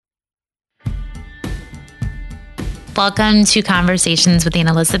Welcome to Conversations with Anne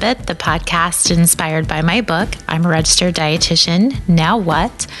Elizabeth, the podcast inspired by my book, I'm a Registered Dietitian, Now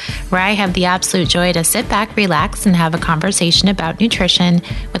What?, where I have the absolute joy to sit back, relax, and have a conversation about nutrition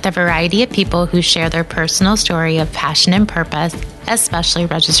with a variety of people who share their personal story of passion and purpose, especially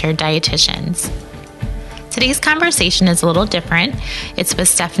registered dietitians. Today's conversation is a little different. It's with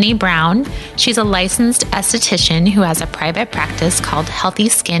Stephanie Brown. She's a licensed esthetician who has a private practice called Healthy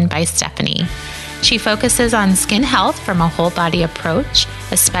Skin by Stephanie. She focuses on skin health from a whole body approach,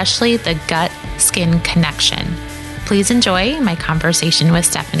 especially the gut-skin connection. Please enjoy my conversation with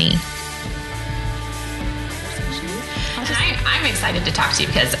Stephanie. I'm excited to talk to you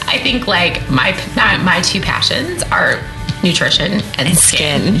because I think like my two passions are nutrition and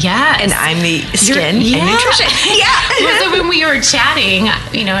skin. Yeah. And I'm the skin and nutrition. Yeah. So when we were chatting,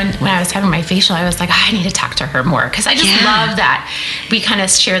 and when I was having my facial, I was like, I need to talk to her more because I just love that we kind of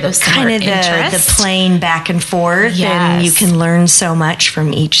share those similar interests. The playing back and forth, and you can learn so much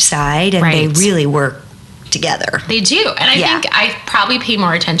from each side, and they really work together. They do. And I think I probably pay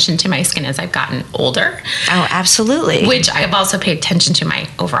more attention to my skin as I've gotten older. Oh, absolutely. Which I've also paid attention to my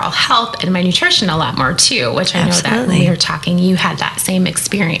overall health and my nutrition a lot more too, which I know that when we were talking, you had that same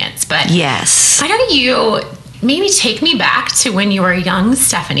experience. But yes. Why don't you maybe take me back to when you were a young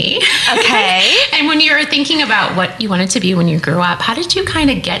Stephanie? Okay. And when you were thinking about what you wanted to be when you grew up, how did you kind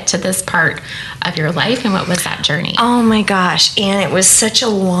of get to this part of your life, and what was that journey? Oh my gosh, and it was such a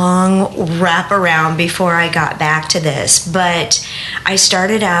long wraparound before I got back to this, but I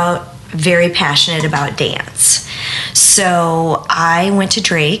started out very passionate about dance. So I went to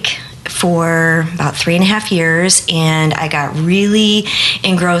Drake for about 3.5 years, and I got really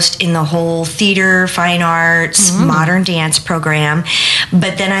engrossed in the whole theater, fine arts, modern dance program.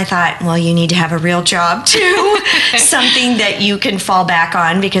 But then I thought, well, you need to have a real job too, something that you can fall back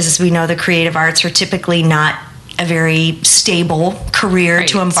on, because as we know, the creative arts are typically not a very stable career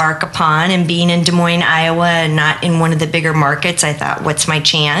to embark upon. And being in Des Moines, Iowa, and not in one of the bigger markets, I thought, what's my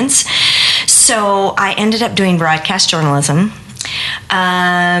chance? So I ended up doing broadcast journalism.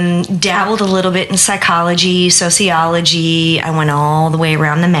 Dabbled a little bit in psychology, sociology. I went all the way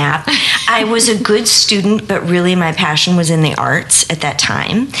around the map. I was a good student, but really my passion was in the arts at that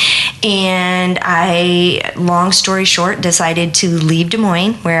time. And I, long story short, decided to leave Des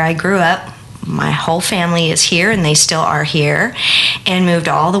Moines, where I grew up. My whole family is here, and they still are here, and moved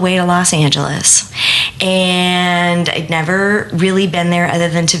all the way to Los Angeles. And I'd never really been there other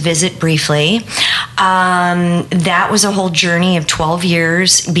than to visit briefly. That was a whole journey of 12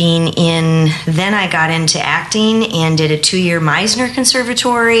 years being in. Then I got into acting and did a 2-year Meisner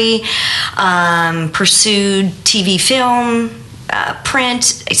Conservatory, pursued TV, film,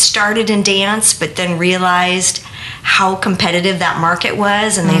 print. I started in dance, but then realized how competitive that market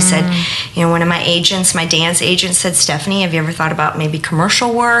was, and they said, one of my agents, my dance agent, said, Stephanie, have you ever thought about maybe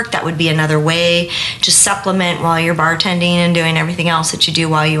commercial work? That would be another way to supplement while you're bartending and doing everything else that you do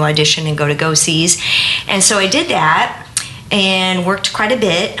while you audition and go to go-sees. And so I did that and worked quite a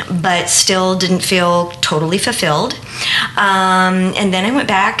bit, but still didn't feel totally fulfilled. And then I went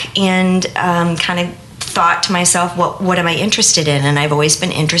back and kind of thought to myself, what am I interested in? And I've always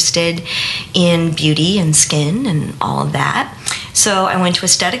been interested in beauty and skin and all of that. So I went to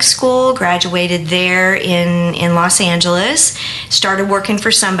aesthetic school, graduated there in Los Angeles, started working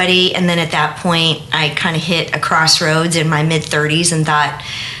for somebody, and then at that point I kind of hit a crossroads in my mid-30s and thought,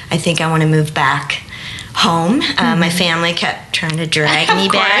 I think I want to move back home. My family kept trying to drag me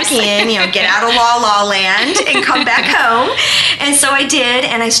back in, get out of la land and come back home. And so I did,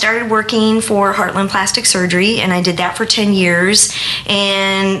 and I started working for Heartland Plastic Surgery, and I did that for 10 years,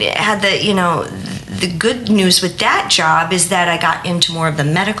 and had the good news with that job is that I got into more of the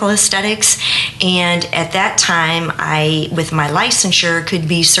medical aesthetics, and at that time I, with my licensure, could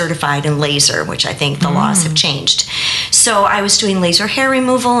be certified in laser, which I think the laws have changed. So I was doing laser hair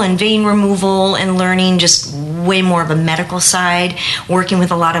removal and vein removal and learning just way more of a medical side, working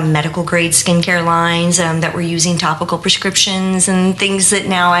with a lot of medical grade skincare lines that were using topical prescriptions and things that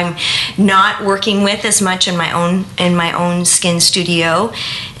now I'm not working with as much in my own skin studio.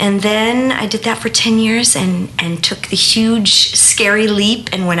 And then I did that for 10 years and took the huge scary leap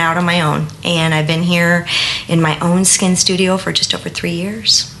and went out on my own. And I've been here in my own skin studio for just over 3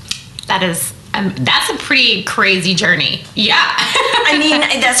 years. That's a pretty crazy journey. Yeah. I mean,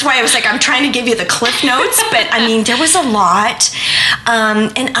 that's why I was like, I'm trying to give you the cliff notes, but I mean, there was a lot.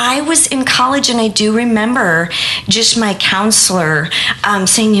 And I was in college, and I do remember just my counselor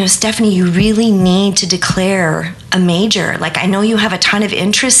saying, Stephanie, you really need to declare a major. Like, I know you have a ton of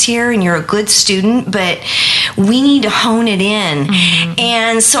interest here and you're a good student, but we need to hone it in.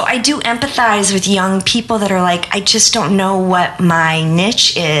 And so I do empathize with young people that are like, I just don't know what my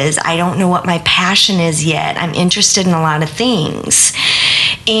niche is. I don't know what my passion is yet. I'm interested in a lot of things.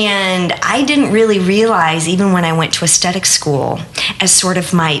 And I didn't really realize, even when I went to aesthetic school, as sort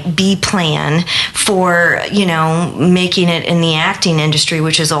of my B plan for, making it in the acting industry,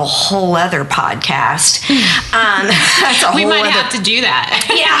 which is a whole other podcast. We might have to do that.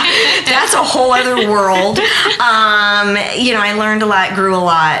 Yeah, that's a whole other world. I learned a lot, grew a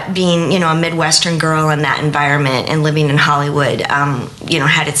lot, being, a Midwestern girl in that environment and living in Hollywood,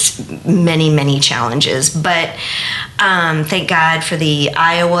 had its many, many challenges. But thank God for the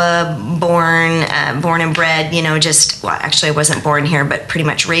Iowa born and bred, actually I wasn't born here, but pretty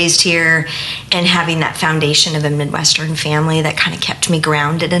much raised here, and having that foundation of a Midwestern family that kind of kept me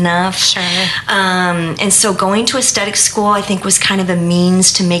grounded enough. Sure. And so going to aesthetic school, I think, was kind of a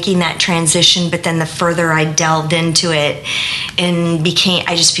means to making that transition. But then the further I delved into it and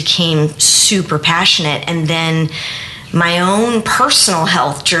I just became super passionate. And then my own personal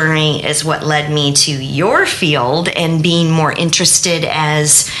health journey is what led me to your field and being more interested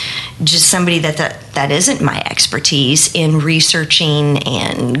as just somebody that isn't my expertise in researching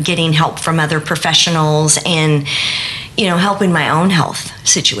and getting help from other professionals and, helping my own health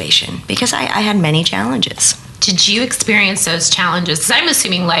situation, because I had many challenges. Did you experience those challenges? Because I'm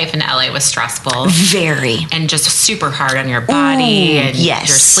assuming life in LA was stressful. Very. And just super hard on your body and yes.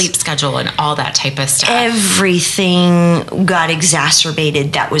 your sleep schedule and all that type of stuff. Everything got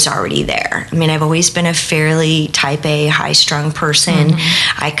exacerbated that was already there. I mean, I've always been a fairly type A, high-strung person.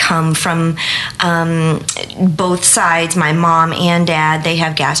 I come from both sides. My mom and dad, they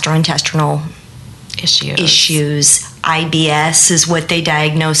have gastrointestinal issues. IBS is what they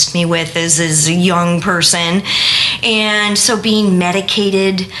diagnosed me with as a young person. And so being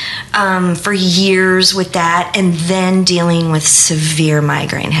medicated for years with that, and then dealing with severe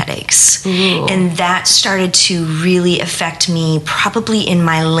migraine headaches. Ooh. And that started to really affect me probably in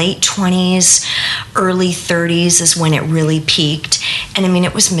my late 20s, early 30s is when it really peaked. And I mean,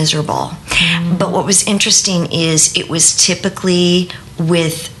 it was miserable. But what was interesting is it was typically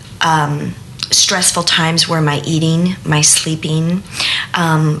with stressful times where my eating, my sleeping,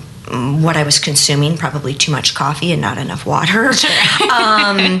 what I was consuming, probably too much coffee and not enough water,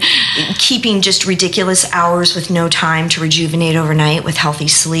 keeping just ridiculous hours with no time to rejuvenate overnight with healthy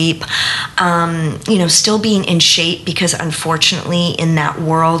sleep, still being in shape, because unfortunately in that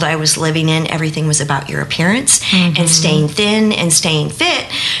world I was living in, everything was about your appearance and staying thin and staying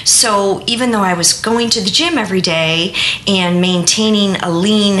fit. So even though I was going to the gym every day and maintaining a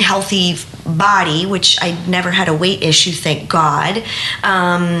lean, healthy body, which I never had a weight issue, thank God,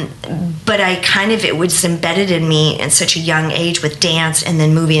 but it was embedded in me at such a young age with dance, and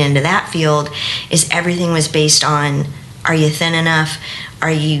then moving into that field, is everything was based on, are you thin enough?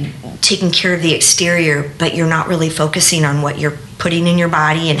 Are you taking care of the exterior, but you're not really focusing on what you're putting in your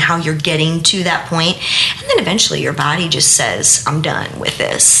body and how you're getting to that point? And then eventually your body just says, I'm done with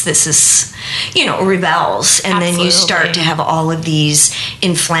this. This is, rebels. And Absolutely. Then you start to have all of these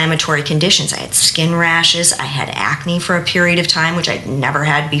inflammatory conditions. I had skin rashes. I had acne for a period of time, which I'd never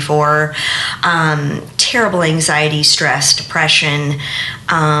had before. Terrible anxiety, stress, depression.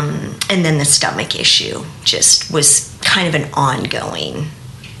 And then the stomach issue just was kind of an ongoing.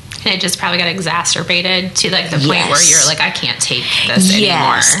 And it just probably got exacerbated to the point where you're like, I can't take this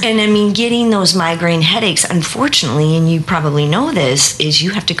Yes. anymore. And I mean, getting those migraine headaches, unfortunately, and you probably know this, is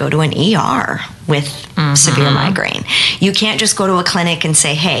you have to go to an ER with severe migraine. You can't just go to a clinic and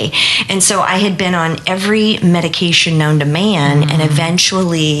say, hey. And so I had been on every medication known to man, and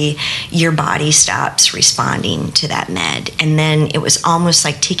eventually your body stops responding to that med. And then it was almost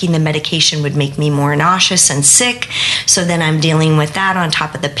like taking the medication would make me more nauseous and sick. So then I'm dealing with that on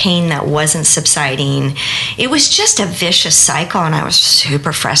top of the pain that wasn't subsiding. It was just a vicious cycle, and I was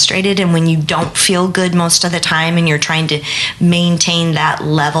super frustrated. And when you don't feel good most of the time and you're trying to maintain that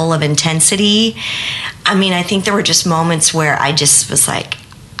level of intensity, I mean, I think there were just moments where I just was like,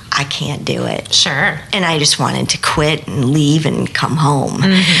 I can't do it. Sure. And I just wanted to quit and leave and come home.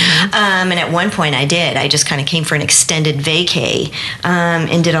 And at one point I did. I just kind of came for an extended vacay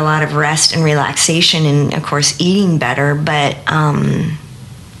and did a lot of rest and relaxation and, of course, eating better. But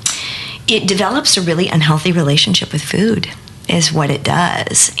it develops a really unhealthy relationship with food is what it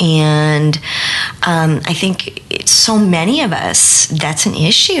does. And I think so many of us, that's an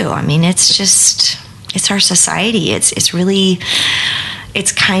issue. I mean, it's our society. It's really,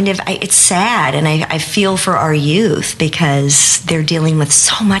 it's kind of, it's sad, and I feel for our youth because they're dealing with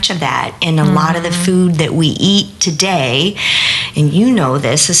so much of that, and a lot of the food that we eat today, and you know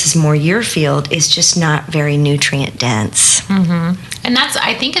this is more your field, is just not very nutrient dense. And that's,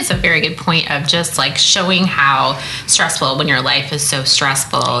 I think it's a very good point of just like showing how stressful, when your life is so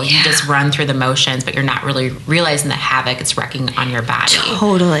stressful, you just run through the motions, but you're not really realizing the havoc it's wrecking on your body.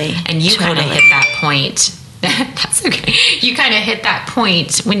 Totally. And you kind of hit that point. That's okay. You kind of hit that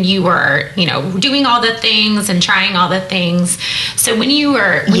point when you were, doing all the things and trying all the things. So when you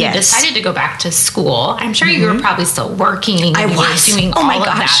decided to go back to school, I'm sure you were probably still working. I was doing all of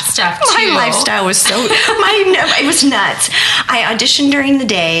that stuff too. My lifestyle was it was nuts. I auditioned during the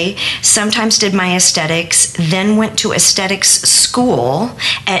day, sometimes did my aesthetics, then went to aesthetics school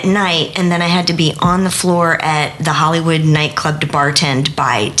at night, and then I had to be on the floor at the Hollywood nightclub to bartend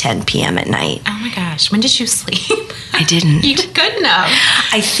by 10 p.m. at night. Oh my gosh. When did you sleep? I didn't. You couldn't have.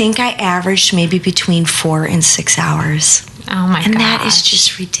 I think I averaged maybe between 4 and 6 hours. Oh my gosh. And that is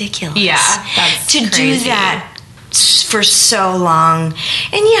just ridiculous. Yeah, that's to crazy. do that for so long. And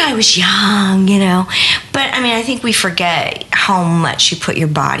yeah, I was young, but I mean, I think we forget how much you put your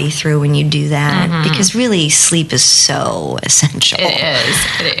body through when you do that, because really sleep is so essential. It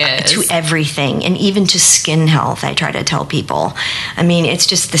is. To everything, and even to skin health, I try to tell people. I mean, it's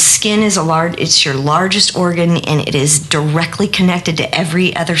just the skin is it's your largest organ, and it is directly connected to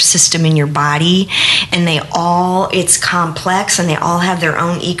every other system in your body, and it's complex, and they all have their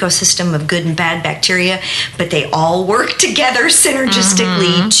own ecosystem of good and bad bacteria, but they all work together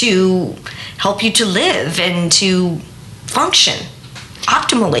synergistically to help you to live and to function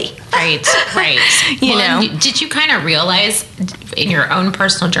optimally. Right. Did you kind of realize in your own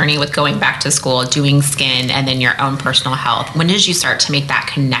personal journey with going back to school, doing skin, and then your own personal health, when did you start to make that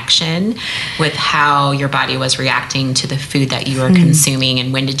connection with how your body was reacting to the food that you were consuming,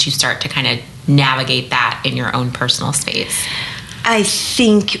 and when did you start to kind of navigate that in your own personal space? I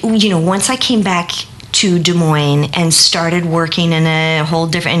think, once I came back to Des Moines and started working in a whole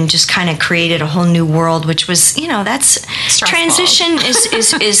different, and just kind of created a whole new world, which was, that's stressful. Transition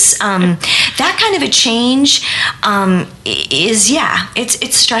is that kind of a change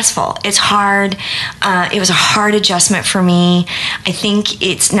it's stressful. It's hard. It was a hard adjustment for me. I think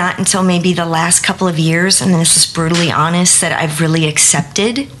it's not until maybe the last couple of years, and this is brutally honest, that I've really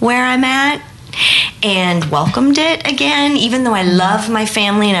accepted where I'm at and welcomed it again, even though I love my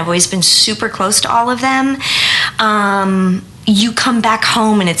family and I've always been super close to all of them. You come back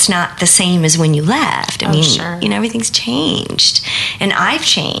home and it's not the same as when you left. I mean, sure. Everything's changed, and I've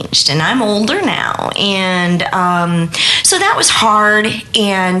changed, and I'm older now, and so that was hard,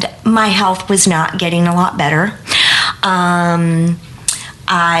 and my health was not getting a lot better. The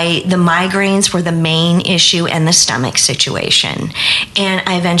migraines were the main issue, and the stomach situation, and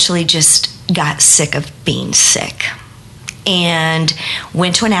I eventually just got sick of being sick and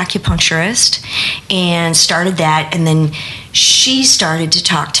went to an acupuncturist and started that, and then she started to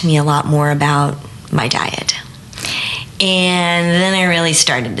talk to me a lot more about my diet. And then I really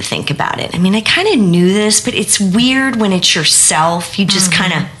started to think about it. I mean, I kind of knew this, but it's weird when it's yourself. You just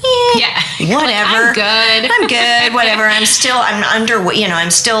kind of, whatever. I'm good, whatever. I'm underweight,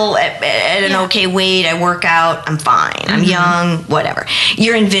 I'm still at an okay weight. I work out, I'm fine. I'm young, whatever.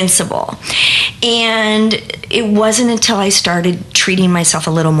 You're invincible. And it wasn't until I started treating myself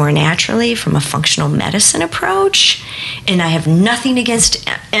a little more naturally from a functional medicine approach, and I have nothing against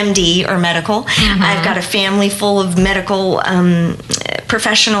MD or medical. I've got a family full of medical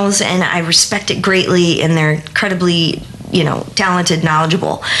professionals, and I respect it greatly, and they're incredibly, talented,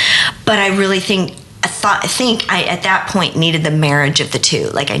 knowledgeable. But I really think I at that point needed the marriage of the two.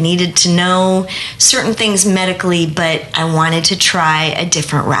 Like, I needed to know certain things medically, but I wanted to try a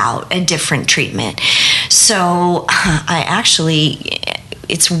different route, a different treatment. So I actually,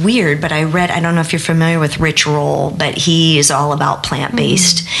 it's weird, but I don't know if you're familiar with Rich Roll, but he is all about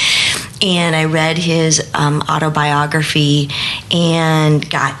plant-based. And I read his autobiography and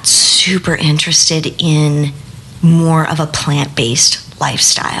got super interested in more of a plant-based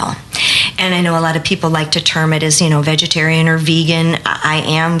lifestyle. And I know a lot of people like to term it as, vegetarian or vegan. I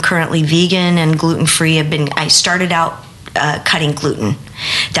am currently vegan and gluten-free. I started out cutting gluten.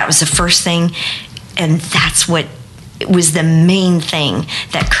 That was the first thing, and that's what was the main thing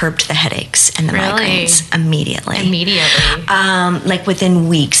that curbed the headaches and the migraines immediately. Like within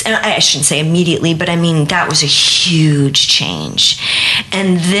weeks. And I shouldn't say immediately, but I mean, that was a huge change.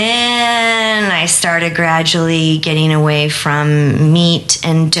 And then I started gradually getting away from meat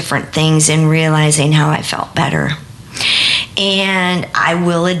and different things and realizing how I felt better. And I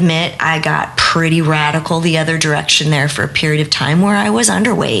will admit, I got pretty radical the other direction there for a period of time where I was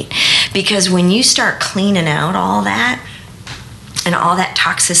underweight. Because when you start cleaning out all that and all that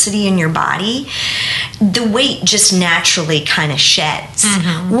toxicity in your body, the weight just naturally kind of sheds.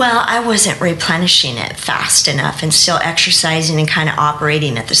 Well, I wasn't replenishing it fast enough and still exercising and kind of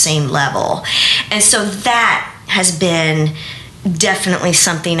operating at the same level. And so that has been definitely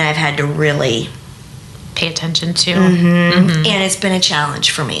something I've had to really pay attention to. And it's been a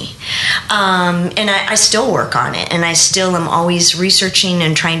challenge for me. And I still work on it, and I still am always researching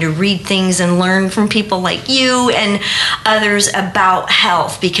and trying to read things and learn from people like you and others about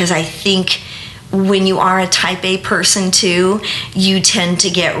health, because I think when you are a type A person too, you tend to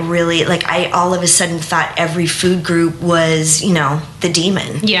get really, like, I all of a sudden thought every food group was, you know, the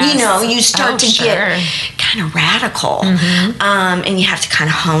demon. Yes. You know, you start to get kind of radical. And you have to kind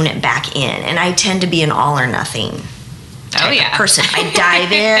of hone it back in. And I tend to be an all or nothing type of person. I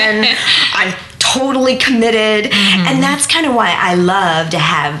dive in, I'm totally committed. And that's kind of why I love to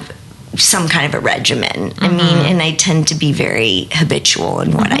have some kind of a regimen. I mean, and I tend to be very habitual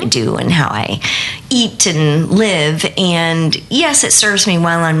in what I do and how I eat and live. And yes, it serves me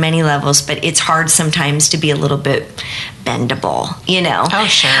well on many levels, but it's hard sometimes to be a little bit bendable, you know? Oh,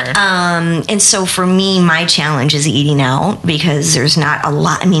 sure. And so for me, my challenge is eating out, because there's not a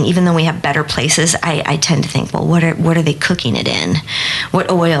lot. I mean, even though we have better places, I tend to think, well, what are they cooking it in? What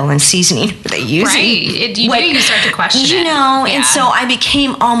oil and seasoning are they using? Right. You start to question you it. know, and so I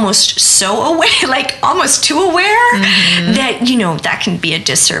became almost so aware, like almost too aware that, you know, that can be a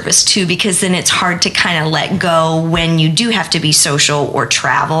disservice too, because then it's hard to kind of let go when you do have to be social or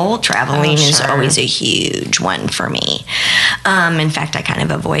travel. Traveling is always a huge one for me. In fact, I kind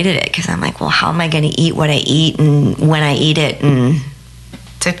of avoided it because I'm like, well, how am I going to eat what I eat and when I eat it, and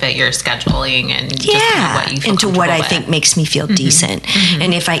to fit your scheduling and just kind of what you feel into what I with. think makes me feel decent.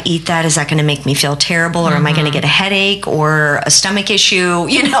 And if I eat that, is that going to make me feel terrible, or am I going to get a headache or a stomach issue?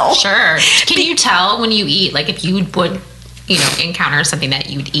 You know, Sure. Can you tell when you eat, like if you would, you know, encounter something that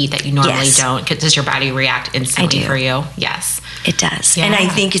you'd eat that you normally don't? Does your body react instantly for you? Yes. It does. Yeah. And I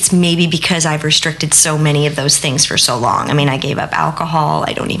think it's maybe because I've restricted so many of those things for so long. I mean, I gave up alcohol.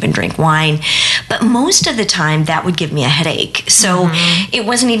 I don't even drink wine. But most of the time, that would give me a headache. So it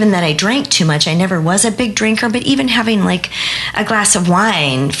wasn't even that I drank too much. I never was a big drinker. But even having like a glass of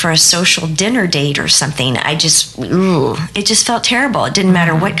wine for a social dinner date or something, it just felt terrible. It didn't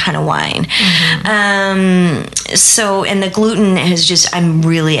matter what kind of wine. And the gluten is just, I'm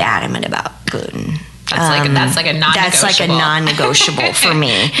really adamant about gluten. That's like a non-negotiable. That's like a non-negotiable for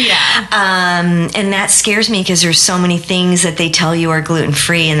me. And that scares me because there's so many things that they tell you are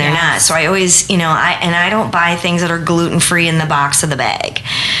gluten-free and they're not. So I always, you know, I don't buy things that are gluten-free in the box of the bag.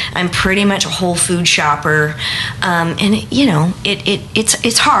 I'm pretty much a whole food shopper. And you know,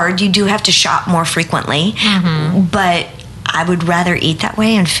 it's hard. You do have to shop more frequently, but I would rather eat that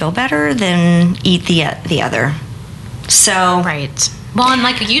way and feel better than eat the other. So right. Well, and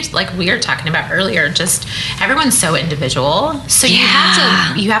like we were talking about earlier, just everyone's so individual. So you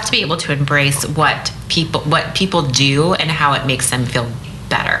have to be able to embrace what people do and how it makes them feel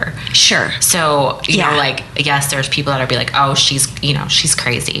better. Sure. So, you know, like, yes, there's people that'll be like, oh, she's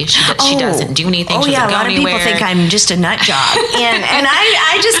crazy. She doesn't do anything. She doesn't go a lot of anywhere. people think I'm just a nut job. and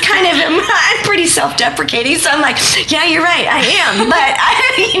I just kind of I'm pretty self-deprecating. So I'm like, yeah, you're right, I am. But,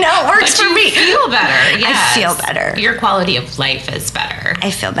 it works for me. Feel better. Yes. I feel better. Your quality of life is better.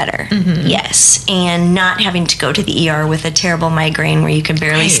 I feel better. Yes. And not having to go to the ER with a terrible migraine where you can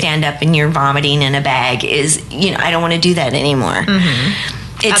barely stand up and you're vomiting in a bag is, I don't want to do that anymore.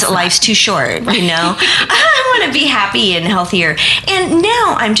 Life's too short, I want to be happy and healthier. And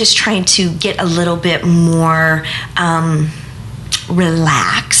now I'm just trying to get a little bit more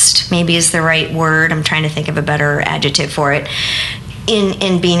relaxed, maybe is the right word. I'm trying to think of a better adjective for it.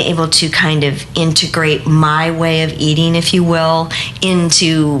 In being able to kind of integrate my way of eating, if you will,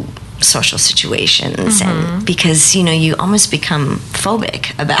 into social situations. And because you almost become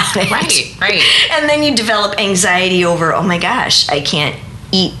phobic about it, right and then you develop anxiety over, oh my gosh, I can't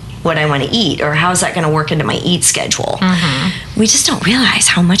eat what I want to eat, or how's that going to work into my eat schedule. We just don't realize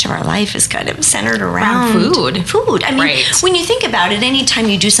how much of our life is kind of centered around food. I mean, when you think about it, anytime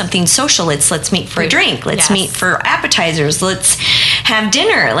you do something social, it's let's meet for a drink, let's meet for appetizers, let's have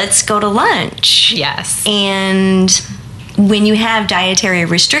dinner, let's go to lunch. Yes. And when you have dietary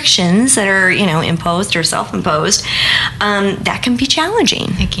restrictions that are, imposed or self-imposed, that can be challenging.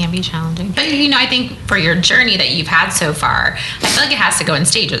 It can be challenging. But, I think for your journey that you've had so far, I feel like it has to go in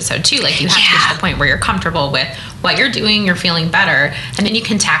stages. So, too, like you have to get to the point where you're comfortable with what you're doing, you're feeling better, and then you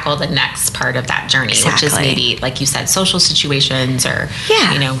can tackle the next part of that journey, which is maybe, like you said, social situations or,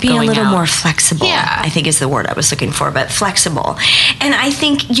 being a little out. more flexible, I think is the word I was looking for, but flexible. And I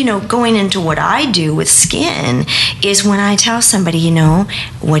think, going into what I do with skin is when I tell somebody,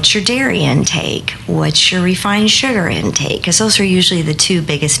 what's your dairy intake? What's your refined sugar intake? Because those are usually the two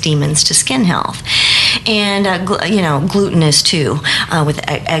biggest demons to skin health. And, gluten is too, with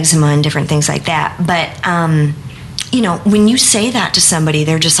eczema and different things like that. But, when you say that to somebody,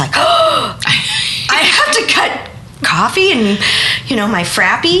 they're just like, oh, I have to cut coffee and, my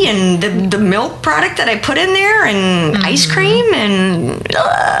Frappy and the milk product that I put in there and ice cream and,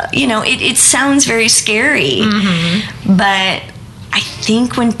 it sounds very scary. But I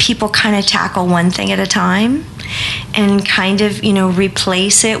think when people kind of tackle one thing at a time and kind of,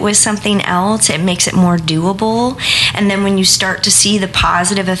 replace it with something else, it makes it more doable. And then when you start to see the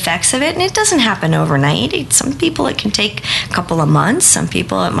positive effects of it, and it doesn't happen overnight. Some people it can take a couple of months. Some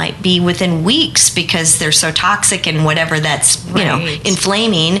people it might be within weeks because they're so toxic and whatever that's,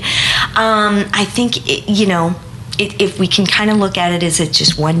 inflaming. I think, if we can kind of look at it as it's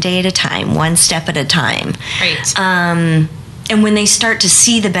just one day at a time, one step at a time. Right. And when they start to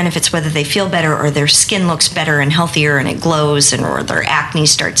see the benefits, whether they feel better or their skin looks better and healthier and it glows or their acne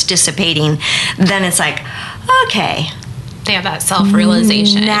starts dissipating, then it's like, okay. They have that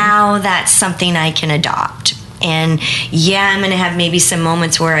self-realization. Now that's something I can adopt. And I'm going to have maybe some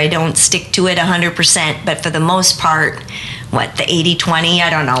moments where I don't stick to it 100%, but for the most part, the 80-20, I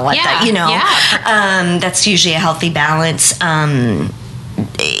don't know what that's usually a healthy balance.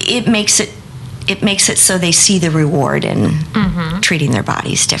 It makes it so they see the reward in treating their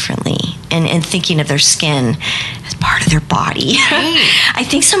bodies differently and thinking of their skin as part of their body. Right. I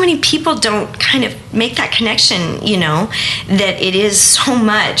think so many people don't kind of make that connection, that it is so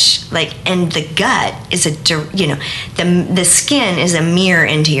much and the gut is the skin is a mirror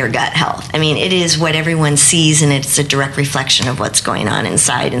into your gut health. I mean, it is what everyone sees and it's a direct reflection of what's going on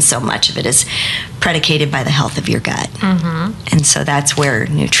inside, and so much of it is predicated by the health of your gut. And so that's where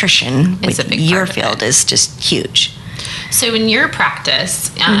nutrition with your field is just huge. So in your practice,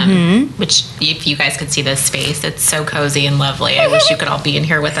 which if you guys could see this space, it's so cozy and lovely. I wish you could all be in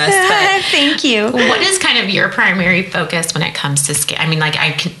here with us. But thank you. What is kind of your primary focus when it comes to skin? I mean,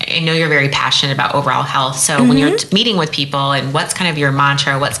 I know you're very passionate about overall health. So when you're meeting with people, and what's kind of your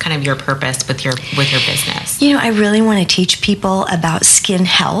mantra? What's kind of your purpose with your business? I really want to teach people about skin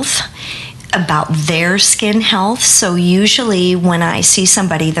health, about their skin health. So usually when I see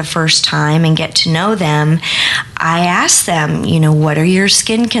somebody the first time and get to know them, I ask them, what are your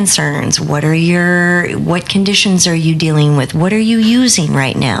skin concerns? What conditions are you dealing with? What are you using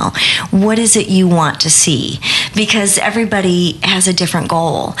right now? What is it you want to see? Because everybody has a different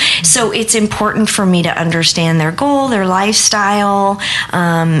goal. So it's important for me to understand their goal, their lifestyle,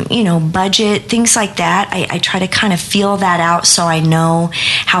 budget, things like that. I try to kind of feel that out so I know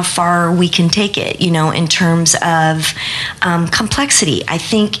how far we can take it, in terms of complexity. I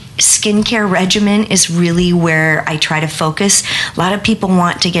think skincare regimen is really where I try to focus. A lot of people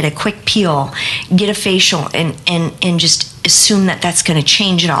want to get a quick peel, get a facial, and just assume that that's going to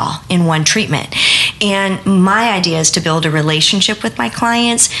change it all in one treatment. And my idea is to build a relationship with my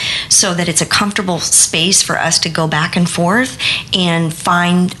clients so that it's a comfortable space for us to go back and forth and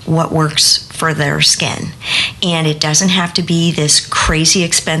find what works for their skin. And it doesn't have to be this crazy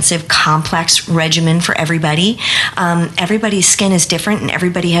expensive, complex regimen for everybody. Everybody's skin is different and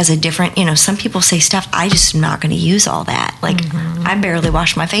everybody has a different, some people say, Steph, I just am not going to use all that. I barely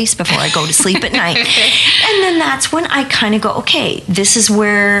wash my face before I go to sleep at night. And then that's when I kind of go, okay, this is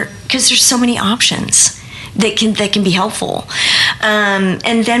where, because there's so many options that can be helpful.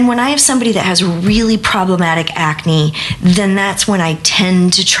 And then when I have somebody that has really problematic acne, then that's when I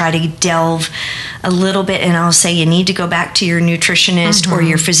tend to try to delve a little bit, and I'll say you need to go back to your nutritionist or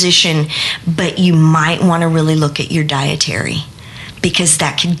your physician, but you might want to really look at your dietary, because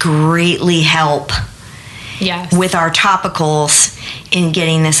that can greatly help with our topicals in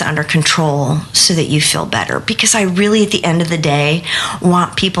getting this under control so that you feel better. Because I really, at the end of the day,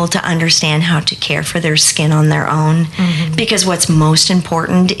 want people to understand how to care for their skin on their own. Because what's most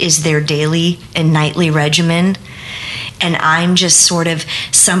important is their daily and nightly regimen. And I'm just sort of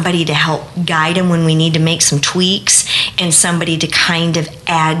somebody to help guide them when we need to make some tweaks, and somebody to kind of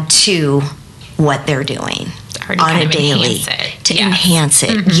add to what they're doing on a daily to enhance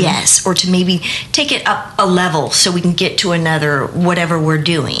it, yes, or to maybe take it up a level so we can get to another whatever we're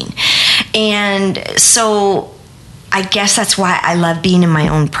doing. And so I guess that's why I love being in my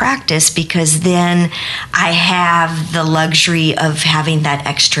own practice, because then I have the luxury of having that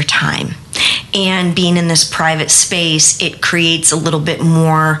extra time. and being in this private space, it creates a little bit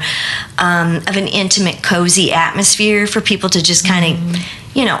more of an intimate, cozy atmosphere for people to just kind of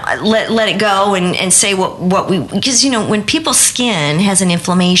let it go and say what we, because when people's skin has an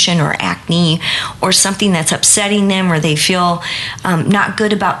inflammation or acne or something that's upsetting them, or they feel not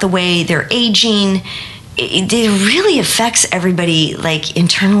good about the way they're aging, it really affects everybody, like,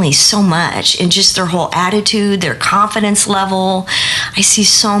 internally so much, and just their whole attitude, their confidence level. I see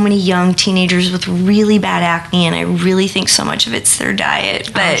so many young teenagers with really bad acne, and I really think so much of it's their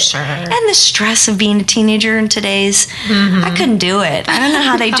diet. But sure. And the stress of being a teenager in today's, I couldn't do it. I don't know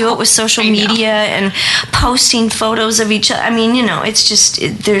how they do it with social media and posting photos of each other. I mean, it's just,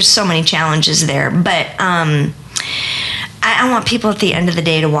 there's so many challenges there. But I want people at the end of the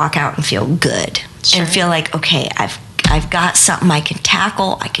day to walk out and feel good. Sure. And feel like, okay, I've got something I can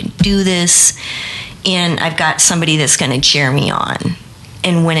tackle, I can do this, and I've got somebody that's going to cheer me on.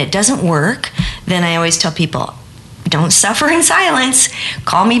 And when it doesn't work, then I always tell people, don't suffer in silence.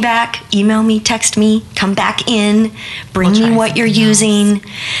 Call me back, email me, text me, come back in, bring me what you're using,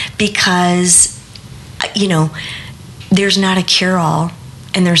 because, there's not a cure-all,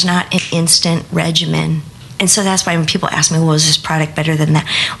 and there's not an instant regimen. And so that's why when people ask me, well, is this product better than that?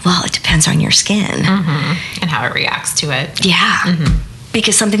 Well, it depends on your skin. And how it reacts to it. Yeah.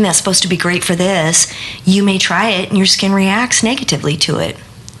 Because something that's supposed to be great for this, you may try it and your skin reacts negatively to it.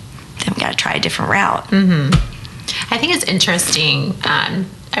 Then we got to try a different route. I think it's interesting.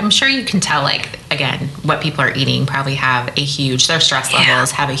 I'm sure you can tell, like, again, what people are eating probably their stress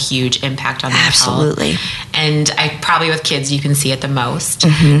levels have a huge impact on their Absolutely. health. And probably with kids, you can see it the most.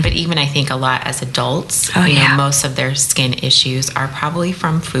 But even I think a lot as adults, most of their skin issues are probably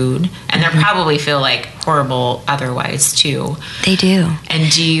from food. And they probably feel like horrible otherwise too. They do. And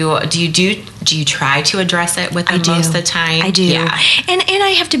do you try to address it with them most of the time? I do. Yeah. And I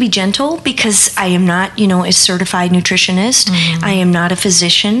have to be gentle, because I am not, a certified nutritionist. I am not a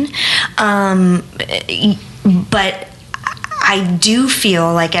physician. But I do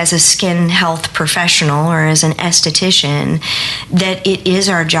feel like, as a skin health professional or as an esthetician, that it is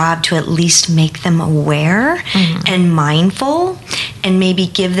our job to at least make them aware and mindful, and maybe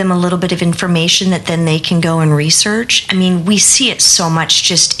give them a little bit of information that then they can go and research. I mean, we see it so much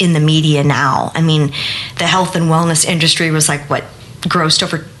just in the media now. I mean, the health and wellness industry was like, grossed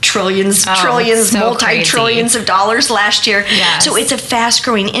over trillions, so multi-trillions of dollars last year. Yes. So it's a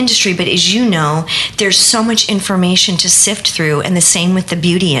fast-growing industry, but as you know, there's so much information to sift through, and the same with the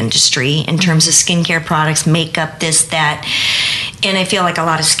beauty industry in terms of skincare products, makeup, this, that. And I feel like a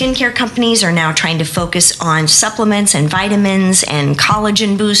lot of skincare companies are now trying to focus on supplements and vitamins and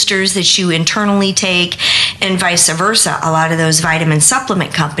collagen boosters that you internally take, and vice versa. A lot of those vitamin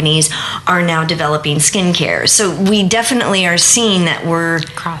supplement companies are now developing skincare. So we definitely are seeing that we're...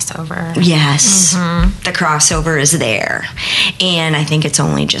 crossover. Yes. The crossover is there. And I think it's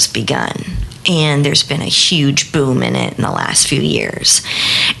only just begun. And there's been a huge boom in it in the last few years.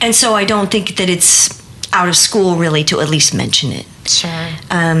 And so I don't think that it's out of school, really, to at least mention it. Sure.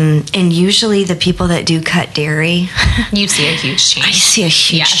 And usually the people that do cut dairy, you see a huge change. I see a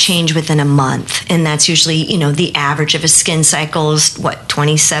huge change within a month. And that's usually, the average of a skin cycle is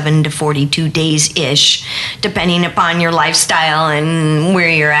 27 to 42 days-ish, depending upon your lifestyle and where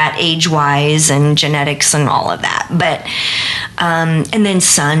you're at age-wise and genetics and all of that. But, and then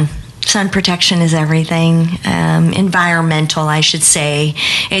sun protection is everything. Environmental, I should say.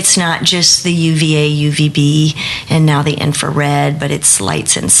 It's not just the UVA, UVB, and now the infrared, but it's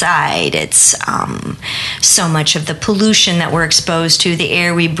lights inside. It's so much of the pollution that we're exposed to, the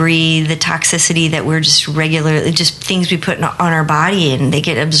air we breathe, the toxicity that we're just regularly, just things we put on our body, and they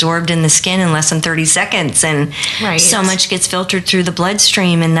get absorbed in the skin in less than 30 seconds. And so much gets filtered through the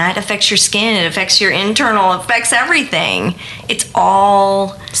bloodstream, and that affects your skin. It affects your internal. It affects everything. It's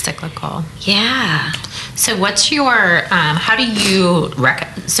all cyclical. Yeah. So what's your, how do you,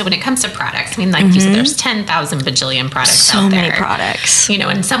 so when it comes to products, I mean, like you said, there's 10,000 bajillion products out there. So many products.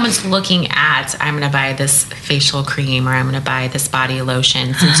 And someone's looking at, I'm going to buy this facial cream, or I'm going to buy this body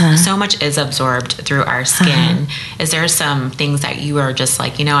lotion. Since so much is absorbed through our skin, is there some things that you are just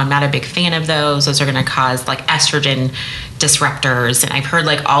like, I'm not a big fan of those. Those are going to cause like estrogen disruptors. And I've heard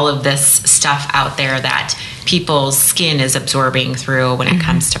like all of this stuff out there that people's skin is absorbing through when it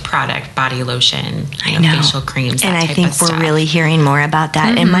comes to product, body lotion, facial creams, and I think we're really hearing more about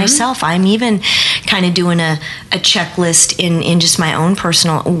that. And myself, I'm even kind of doing a checklist in just my own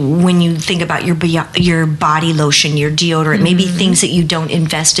personal, when you think about your body lotion, your deodorant, maybe things that you don't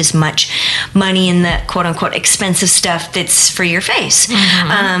invest as much money in the quote unquote expensive stuff that's for your face.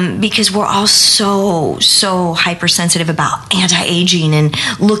 Because we're all so hypersensitive about about anti-aging and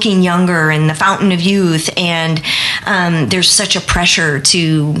looking younger and the fountain of youth, and there's such a pressure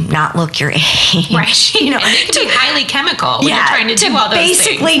to not look your age. Right. You know, and it can be highly chemical when you're trying to do all those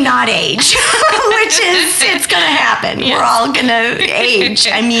basically things. not age, which is, it's going to happen. Yeah. We're all going to age.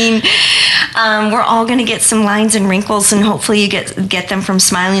 I mean, we're all going to get some lines and wrinkles, and hopefully you get them from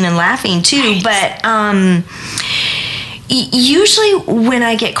smiling and laughing too. Right. But usually when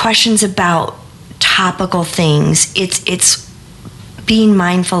I get questions about topical things, it's being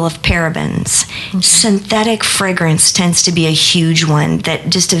mindful of parabens. Mm-hmm. Synthetic fragrance tends to be a huge one that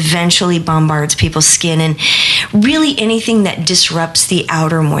just eventually bombards people's skin, and really anything that disrupts the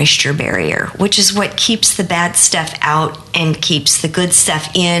outer moisture barrier, which is what keeps the bad stuff out and keeps the good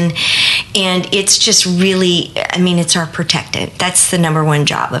stuff in. And it's just really, I mean, it's our protectant. That's the number one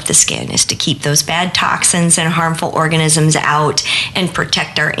job of the skin, is to keep those bad toxins and harmful organisms out and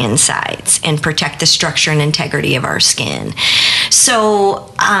protect our insides and protect the structure and integrity of our skin. So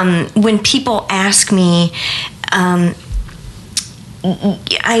when people ask me, I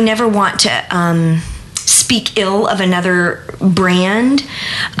never want to speak ill of another brand,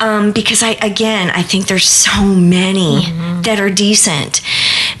 because I think there's so many that are decent,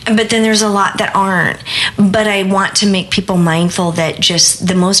 but then there's a lot that aren't. But I want to make people mindful that just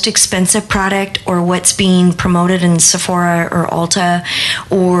the most expensive product, or what's being promoted in Sephora or Ulta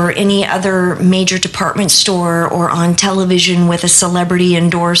or any other major department store or on television with a celebrity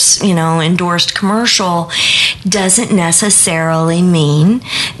endorsed commercial, doesn't necessarily mean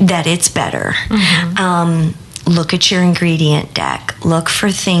that it's better. Look at your ingredient deck. Look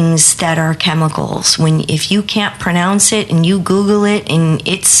for things that are chemicals. If you can't pronounce it and you Google it and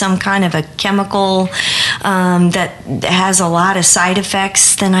it's some kind of a chemical that has a lot of side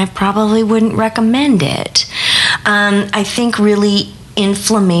effects, then I probably wouldn't recommend it. I think really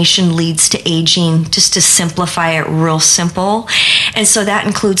inflammation leads to aging, just to simplify it real simple. And so that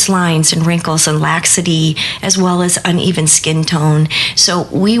includes lines and wrinkles and laxity, as well as uneven skin tone. So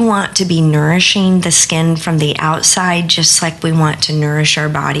we want to be nourishing the skin from the outside, just like we want to nourish our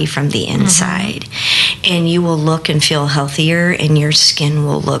body from the inside. And you will look and feel healthier, and your skin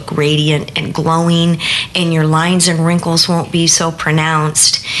will look radiant and glowing, and your lines and wrinkles won't be so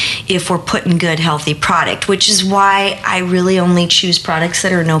pronounced if we're putting good, healthy product, which is why I really only choose products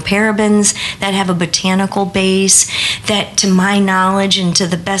that are no parabens, that have a botanical base, that to my knowledge and to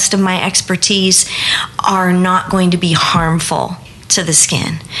the best of my expertise are not going to be harmful to the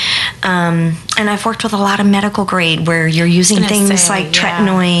skin. And I've worked with a lot of medical grade where you're using things like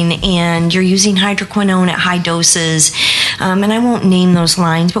tretinoin, and you're using hydroquinone at high doses. And I won't name those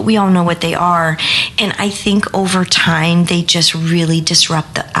lines, but we all know what they are. And I think over time, they just really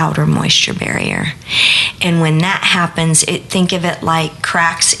disrupt the outer moisture barrier. And when that happens, think of it like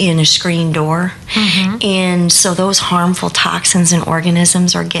cracks in a screen door. And so those harmful toxins and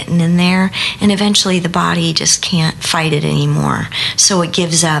organisms are getting in there, and eventually the body just can't fight it anymore. So it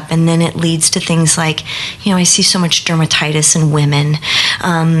gives up, and then it leads to things like, I see so much dermatitis in women.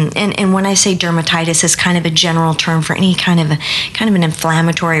 And when I say dermatitis, it's kind of a general term for any kind of an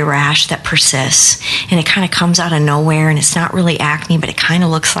inflammatory rash that persists, and it kind of comes out of nowhere, and it's not really acne, but it kind of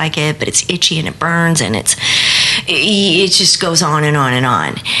looks like it, but it's itchy and it burns, and it just goes on and on and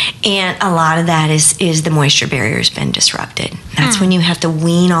on. And a lot of that is the moisture barrier has been disrupted. That's when you have to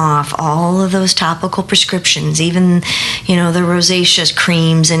wean off all of those topical prescriptions, even, the rosacea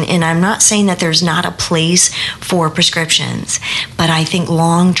creams. And I'm not saying that there's not a place for prescriptions, but I think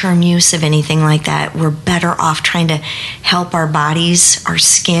long-term use of anything like that, we're better off trying to help our bodies, our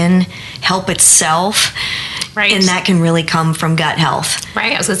skin, help itself. Right. And that can really come from gut health.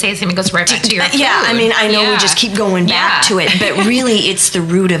 Right. I was going to say, it goes right back to your food. Yeah. I mean, I know we just keep going back to it, but really it's the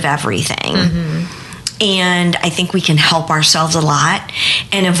root of everything. And I think we can help ourselves a lot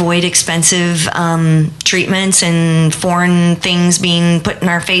and avoid expensive treatments and foreign things being put in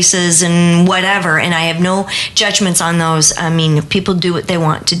our faces and whatever. And I have no judgments on those. I mean, if people do what they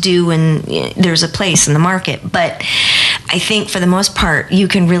want to do, and there's a place in the market. But I think for the most part, you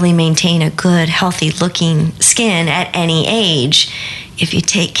can really maintain a good, healthy looking skin at any age if you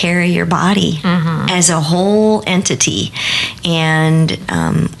take care of your body as a whole entity. And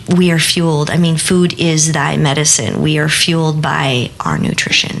we are fueled. I mean, food is thy medicine. We are fueled by our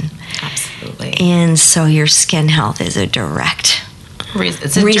nutrition. Absolutely. And so your skin health is a direct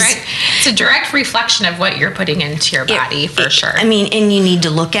it's a direct It's a direct reflection of what you're putting into your body, for sure. I mean, and you need to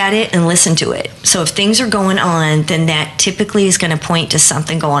look at it and listen to it. So if things are going on, then that typically is going to point to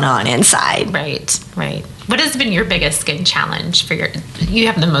something going on inside. Right. What has been your biggest skin challenge for you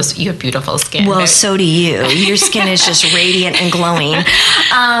have beautiful skin. Well, so do you. Your skin is just radiant and glowing.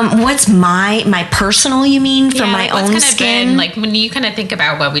 What's my personal, you mean, for my own skin? Been, like, when you kind of think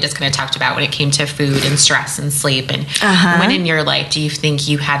about what we just kind of talked about when it came to food and stress and sleep, and when in your life do you think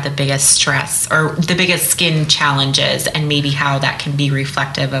you had the biggest stress or the biggest skin challenges, and maybe how that can be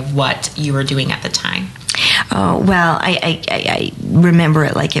reflective of what you were doing at the time? Oh, well, I remember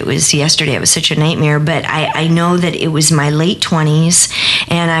it like it was yesterday. It was such a nightmare, but I know that it was my late 20s,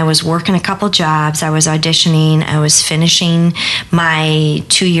 and I was working a couple jobs. I was auditioning. I was finishing my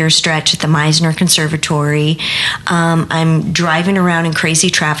 2-year stretch at the Meisner Conservatory. I'm driving around in crazy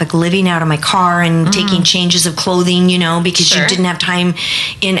traffic, living out of my car and taking changes of clothing, because you didn't have time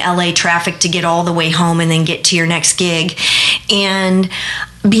in LA traffic to get all the way home and then get to your next gig. And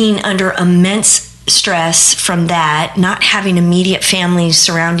being under immense stress from that, not having immediate families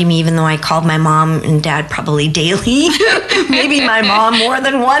surrounding me, even though I called my mom and dad probably daily, maybe my mom more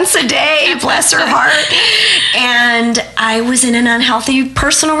than once a day, bless her heart. And I was in an unhealthy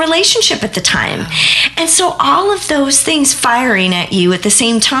personal relationship at the time. And so all of those things firing at you at the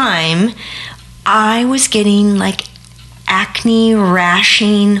same time, I was getting like acne,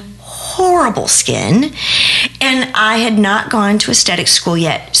 rashing, horrible skin, and I had not gone to aesthetic school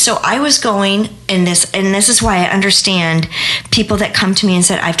yet. So I was going, and this is why I understand people that come to me and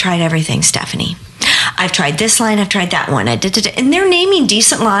said, I've tried everything, Stephanie. I've tried this line, I've tried that one, and they're naming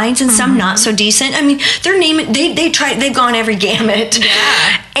decent lines and some not so decent. I mean, they're naming, they've gone every gamut.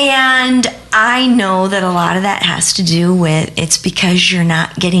 Yeah. And I know that a lot of that has to do with it's because you're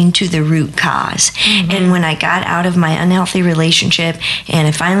not getting to the root cause. And when I got out of my unhealthy relationship and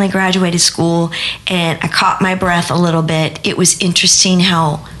I finally graduated school and I caught my breath a little bit, it was interesting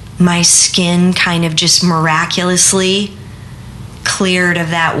how my skin kind of just miraculously cleared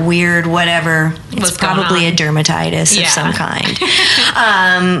of that weird whatever. It's probably a dermatitis of some kind.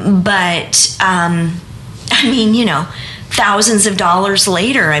 But I mean, thousands of dollars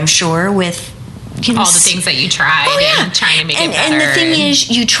later, I'm sure, with all the things that you tried and trying to make it better. And the thing is,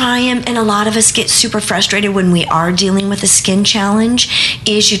 you try them, and a lot of us get super frustrated when we are dealing with a skin challenge,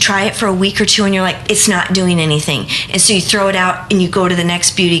 is you try it for a week or two and you're like, it's not doing anything. And so you throw it out and you go to the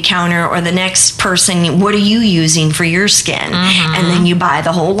next beauty counter or the next person, what are you using for your skin? And then you buy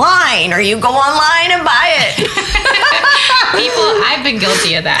the whole line, or you go online and buy it. People, I've been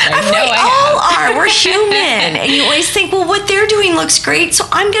guilty of that. We all are. We're human. And you always think, well, what they're doing looks great, so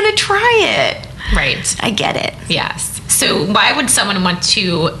I'm going to try it. Right. I get it. Yes. So why would someone want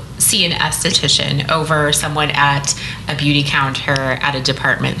to see an esthetician over someone at a beauty counter at a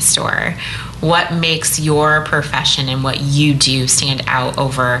department store? What makes your profession and what you do stand out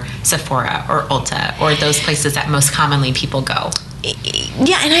over Sephora or Ulta or those places that most commonly people go?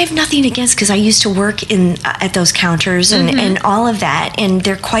 Yeah, and I have nothing against, because I used to work at those counters and all of that, and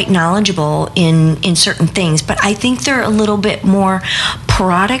they're quite knowledgeable in certain things, but I think they're a little bit more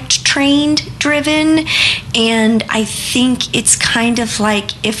product trained driven, and I think it's kind of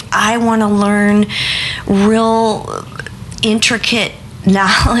like, if I want to learn real intricate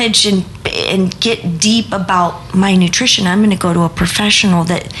knowledge and get deep about my nutrition, I'm going to go to a professional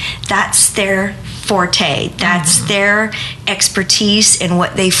that's their forte, that's their expertise and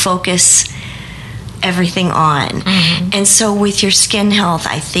what they focus everything on. And so with your skin health,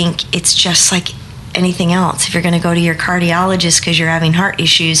 I think it's just like anything else. If you're going to go to your cardiologist because you're having heart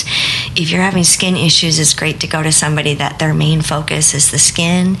issues, if you're having skin issues, it's great to go to somebody that their main focus is the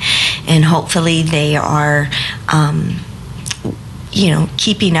skin, and hopefully they are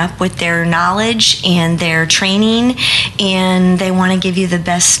keeping up with their knowledge and their training, and they want to give you the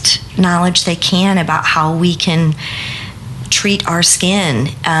best knowledge they can about how we can treat our skin,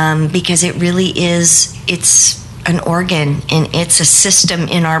 because it really is, it's an organ and it's a system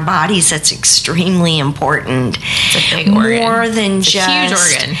in our bodies that's extremely important. It's a big organ. More than it's just a huge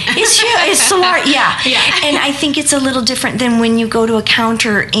organ. It's so large, yeah. And I think it's a little different than when you go to a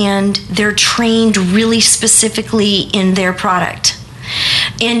counter and they're trained really specifically in their product.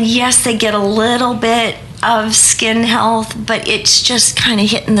 And yes, they get a little bit of skin health, but it's just kind of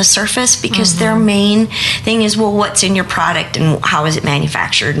hitting the surface, because their main thing is, well, what's in your product and how is it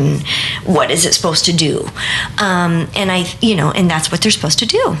manufactured and what is it supposed to do? And and that's what they're supposed to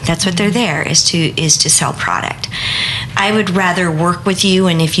do. That's what they're there, is to sell product. I would rather work with you,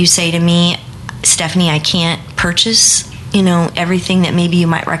 and if you say to me, Stephanie, I can't purchase everything that maybe you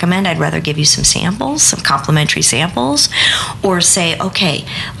might recommend. I'd rather give you some samples, some complimentary samples, or say, okay,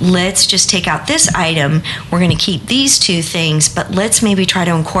 let's just take out this item. We're going to keep these two things, but let's maybe try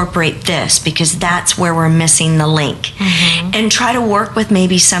to incorporate this because that's where we're missing the link. And try to work with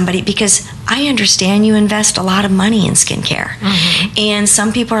maybe somebody, because I understand you invest a lot of money in skincare. And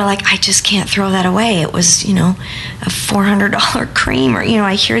some people are like, I just can't throw that away. It was, a $400 cream, or,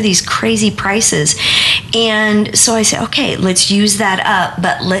 I hear these crazy prices. And so I say, okay, let's use that up,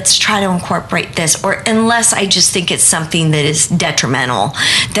 but let's try to incorporate this. Or unless I just think it's something that is detrimental,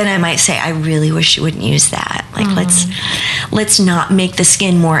 then I might say, I really wish you wouldn't use that. Like, let's not make the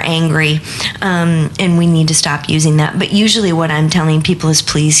skin more angry, and we need to stop using that. But usually what I'm telling people is,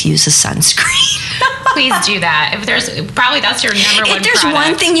 please use a sunscreen. Please do that. If there's that's your number one. If there's product.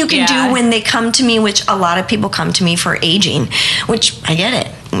 one thing you can do when they come to me, which a lot of people come to me for aging, which I get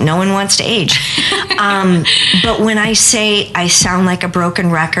it. No one wants to age. But when I say, I sound like a broken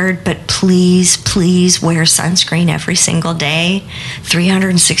record, but please wear sunscreen every single day,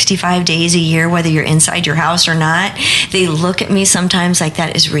 365 days a year, whether you're inside your house or not. They look at me sometimes like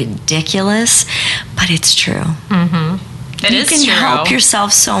that is ridiculous, but it's true. You can help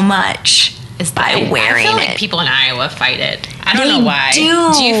yourself so much by wearing I feel it. like people in Iowa fight it. I don't know why. Do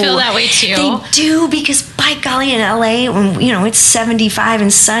you feel that way too? They do, because by golly, in LA, when it's 75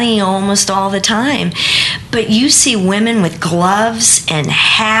 and sunny almost all the time, but you see women with gloves and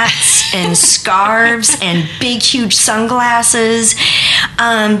hats and scarves and big, huge sunglasses,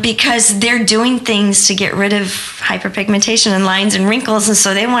 because they're doing things to get rid of hyperpigmentation and lines and wrinkles, and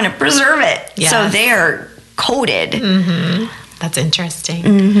so they want to preserve it. Yes. So they're coated. That's interesting.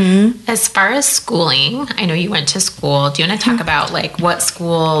 As far as schooling, I know you went to school. Do you want to talk about like what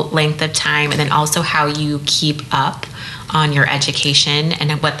school length of time, and then also how you keep up on your education and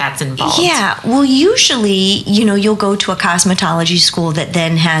what that's involved? Yeah, well, usually, you'll go to a cosmetology school that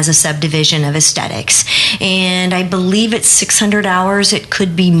then has a subdivision of aesthetics. And I believe it's 600 hours. It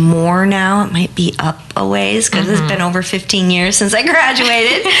could be more now. It might be up a ways, because it's been over 15 years since I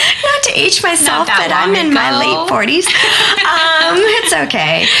graduated. Not to age myself, but I'm in my late 40s. It's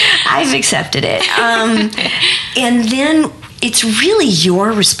okay. I've accepted it. And then it's really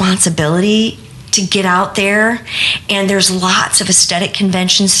your responsibility to get out there, and there's lots of aesthetic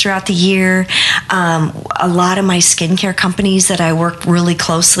conventions throughout the year. A lot of my skincare companies that I work really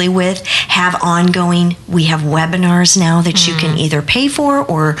closely with have ongoing, we have webinars now that you can either pay for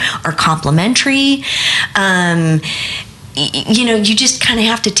or are complimentary. You just kind of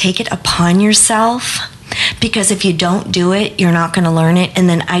have to take it upon yourself, because if you don't do it, you're not going to learn it. And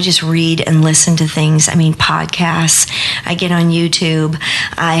then I just read and listen to things. I mean, podcasts. I get on YouTube.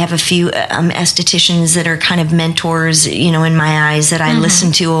 I have a few estheticians that are kind of mentors, in my eyes, that I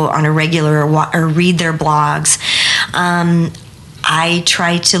listen to on a regular, or read their blogs. I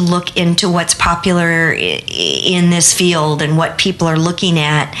try to look into what's popular in this field and what people are looking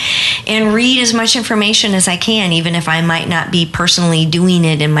at, and read as much information as I can, even if I might not be personally doing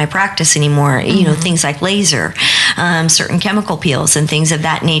it in my practice anymore. Things like laser, certain chemical peels and things of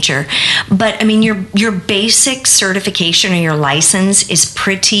that nature. But I mean, your basic certification or your license is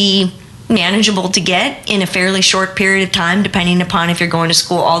pretty manageable to get in a fairly short period of time, depending upon if you're going to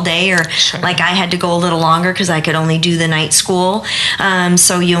school all day, or like I had to go a little longer because I could only do the night school.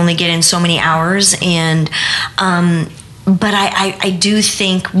 So you only get in so many hours. And but I do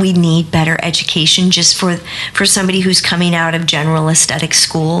think we need better education just for somebody who's coming out of general aesthetic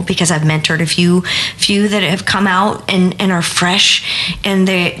school, because I've mentored a few that have come out and are fresh, and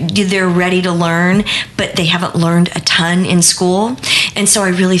they're ready to learn, but they haven't learned a ton in school. And so I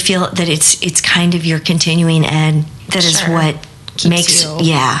really feel that it's kind of your continuing ed that is what makes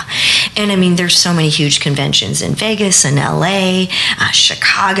And I mean, there's so many huge conventions in Vegas and LA.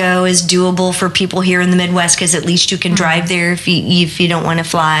 Chicago is doable for people here in the Midwest, because at least you can drive there if you don't want to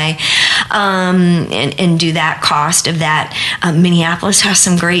fly, and do that cost of that. Minneapolis has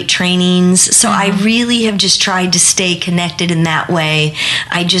some great trainings. So I really have just tried to stay connected in that way.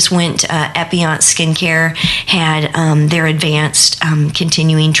 I just went, Epiant Skincare had their advanced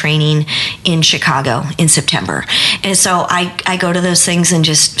continuing training in Chicago in September. And so I go to those things and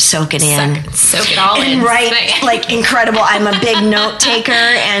just soak it in. Soak it all in. Right. Like incredible. I'm a big note taker,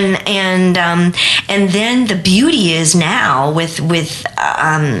 and then the beauty is now with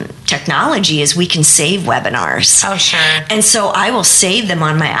technology is we can save webinars. Oh, sure. And so I will save them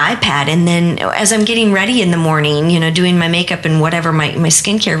on my iPad, and then as I'm getting ready in the morning, doing my makeup and whatever my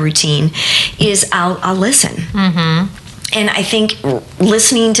skincare routine is, I'll listen. Mm-hmm. And I think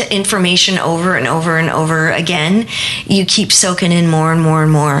listening to information over and over and over again, you keep soaking in more and more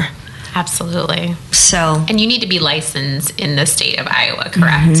and more. Absolutely. So, and you need to be licensed in the state of Iowa,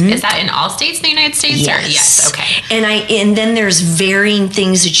 correct? Is that in all states in the United States? yes. Or? Yes. Okay. And then there's varying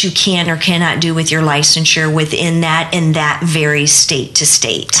things that you can or cannot do with your licensure within that, and that varies state to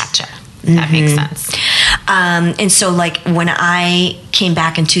state. Gotcha. That makes sense. And so, like, when I came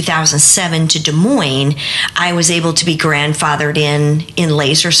back in 2007 to Des Moines, I was able to be grandfathered in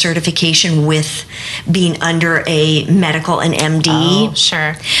laser certification with being under a medical and MD. Oh,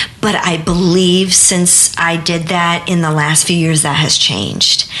 sure. But I believe since I did that in the last few years, that has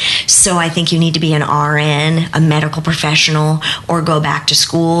changed. So I think you need to be an RN, a medical professional, or go back to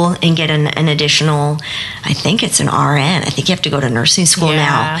school and get an additional, I think it's an RN. I think you have to go to nursing school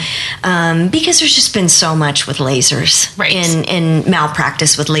now. Because there's just been so much with lasers, right, and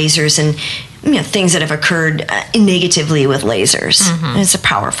malpractice with lasers, and things that have occurred negatively with lasers. And it's a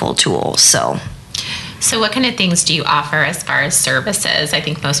powerful tool. So what kind of things do you offer as far as services? I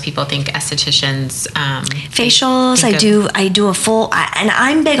think most people think estheticians. Facials, I do a full, and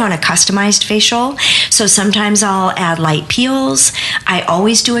I'm big on a customized facial. So sometimes I'll add light peels. I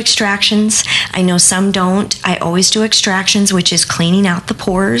always do extractions. I know some don't. I always do extractions, which is cleaning out the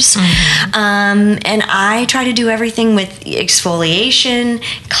pores. And I try to do everything with exfoliation,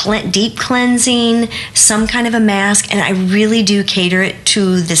 deep cleansing, some kind of a mask, and I really do cater it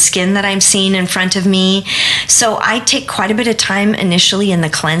to the skin that I'm seeing in front of me. So I take quite a bit of time initially in the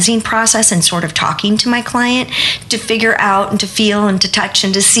cleansing process and sort of talking to my client to figure out and to feel and to touch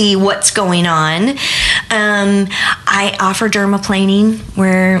and to see what's going on. I offer dermaplaning,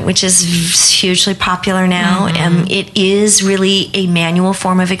 which is hugely popular now. It is really a manual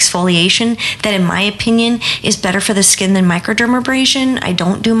form of exfoliation that, in my opinion, is better for the skin than microdermabrasion. I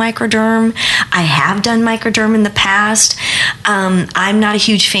don't do microderm. I have done microderm in the past. I'm not a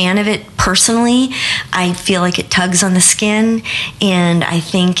huge fan of it personally. I feel like it tugs on the skin, and I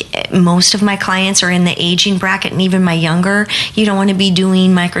think most of my clients are in the aging bracket, and even my younger. You don't want to be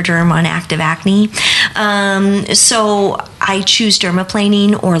doing microderm on active acne. So I choose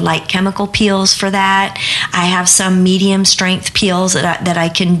dermaplaning or light chemical peels for that. I have some medium strength peels that I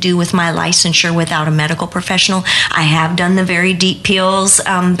can do with my licensure without a medical professional. I have done the very deep peels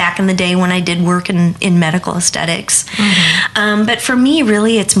back in the day when I did work in medical aesthetics. But for me,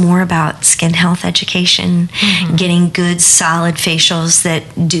 really, it's more about skin health education, getting good, solid facials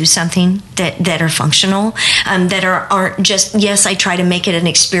that do something, that are functional, that aren't just, yes, I try to make it an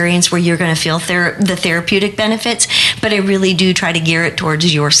experience where you're going to feel the therapeutic benefits, but I really do try to gear it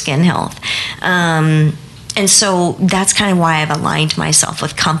towards your skin health. And so that's kind of why I've aligned myself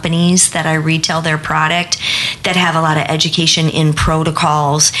with companies that I retail their product that have a lot of education in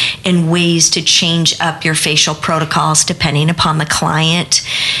protocols and ways to change up your facial protocols depending upon the client.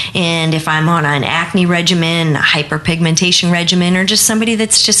 And if I'm on an acne regimen, a hyperpigmentation regimen, or just somebody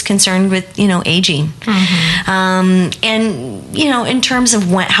that's just concerned with, aging. And, in terms of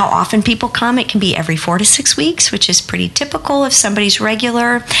how often people come, it can be every 4 to 6 weeks, which is pretty typical if somebody's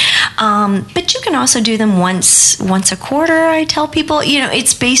regular. But you can also do them once a quarter. I tell people,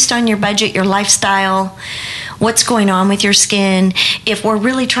 it's based on your budget, your lifestyle, what's going on with your skin. If we're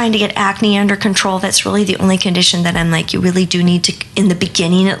really trying to get acne under control, that's really the only condition that I'm like, you really do need to, in the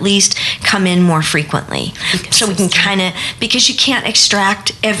beginning at least, come in more frequently. So we can because you can't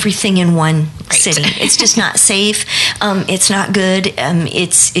extract everything in one sitting. It's just not safe. It's not good.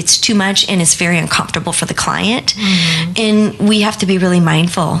 It's too much, and it's very uncomfortable for the client. And we have to be really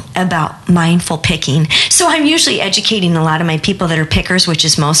mindful about mindful picking. So I'm usually educating a lot of my people that are pickers, which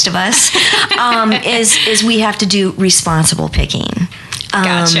is most of us, is we have to do responsible picking.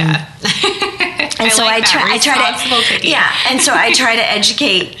 Gotcha. And so I try to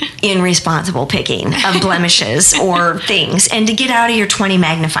educate in responsible picking of blemishes or things, and to get out of your 20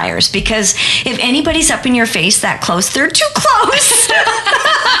 magnifiers, because if anybody's up in your face that close, they're too close.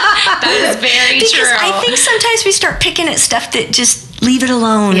 That is very true. Because I think sometimes we start picking at stuff that just leave it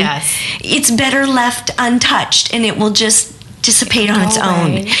alone. Yes. It's better left untouched, and it will just dissipate on its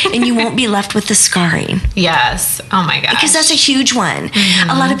own, and you won't be left with the scarring. Yes. Oh my gosh. Because that's a huge one.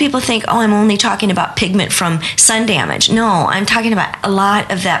 A lot of people think, I'm only talking about pigment from sun damage. No, I'm talking about a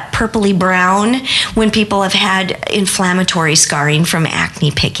lot of that purpley brown when people have had inflammatory scarring from acne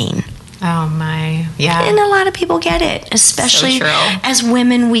picking. Oh my, yeah. And a lot of people get it, especially so true. As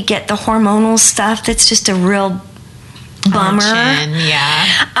women, we get the hormonal stuff that's just a real bummer. Yeah.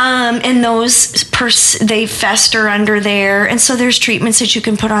 And those they fester under there, and so there's treatments that you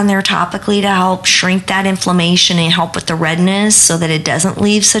can put on there topically to help shrink that inflammation and help with the redness so that it doesn't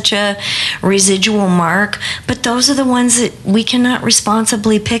leave such a residual mark. But those are the ones that we cannot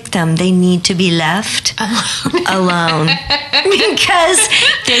responsibly pick them. They need to be left alone because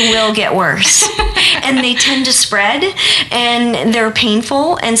they will get worse, and they tend to spread, and they're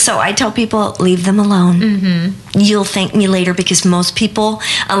painful. And so I tell people, leave them alone. Mm-hmm. You'll thank me later, because most people,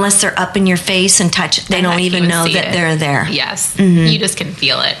 unless they're up in your face and touch, they don't even know that they're there. Yes. Mm-hmm. You just can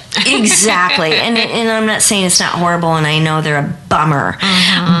feel it. Exactly. And I'm not saying it's not horrible, and I know they're a bummer,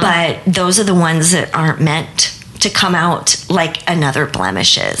 but those are the ones that aren't meant to come out like another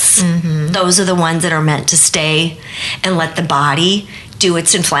blemish is. Mm-hmm. Those are the ones that are meant to stay and let the body do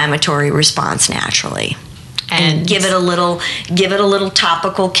its inflammatory response naturally. And give it a little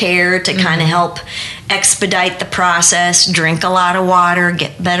topical care to kind of help expedite the process. Drink a lot of water,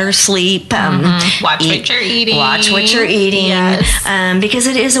 get better sleep. Watch what you're eating. Watch what you're eating. Yes. Because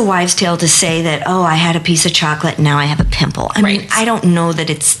it is a wives' tale to say that, oh, I had a piece of chocolate, now I have a pimple. I mean, I don't know that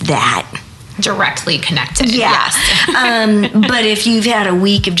it's that directly connected. Yeah. Yes. But if you've had a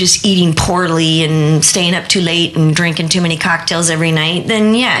week of just eating poorly and staying up too late and drinking too many cocktails every night,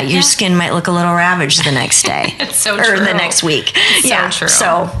 then your skin might look a little ravaged the next day. It's so true. Or the next week. It's so true.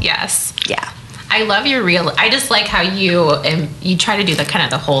 So yes. Yeah. I love your I just like how you try to do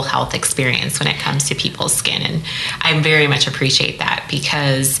the whole health experience when it comes to people's skin, and I very much appreciate that,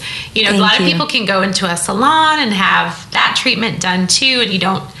 because a lot of people can go into a salon and have that treatment done too,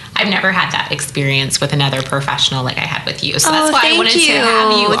 and I've never had that experience with another professional like I had with you. So that's why I wanted to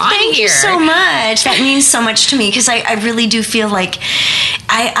have you on Thank here. you so much. That means so much to me, because I really do feel like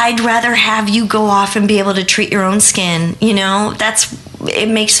I'd rather have you go off and be able to treat your own skin. It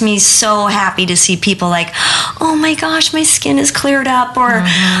makes me so happy to see people like, oh my gosh, my skin is cleared up, or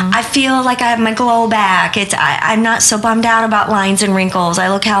I feel like I have my glow back. I'm not so bummed out about lines and wrinkles. I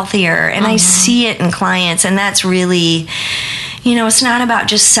look healthier, and I see it in clients, and that's really... it's not about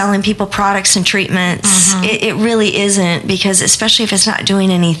just selling people products and treatments. It really isn't, because especially if it's not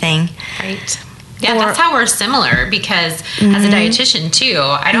doing anything. Right. Yeah, that's how we're similar, because as a dietitian too,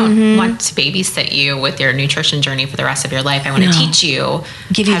 I don't want to babysit you with your nutrition journey for the rest of your life. I want to teach you.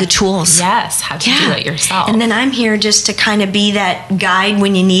 Give you the tools. Yes, how to do it yourself. And then I'm here just to kind of be that guide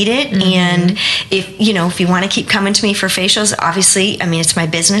when you need it. And if you want to keep coming to me for facials, obviously, it's my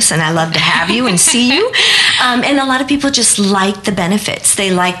business, and I love to have you and see you. And a lot of people just like the benefits. They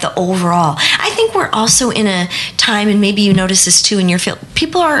like the overall. I think we're also in a time, and maybe you notice this too in your field,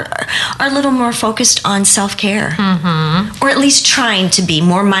 people are a little more focused on self-care, or at least trying to be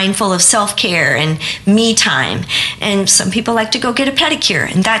more mindful of self-care and me time. And some people like to go get a pedicure,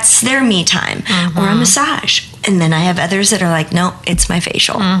 and that's their me time, or a massage. And then I have others that are like, no, it's my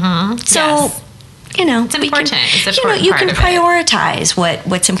facial. So, it's important. It's an important you can prioritize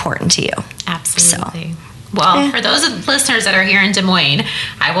what's important to you. Absolutely. Well, for those listeners that are here in Des Moines,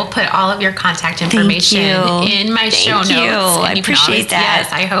 I will put all of your contact information in my show notes. I appreciate that.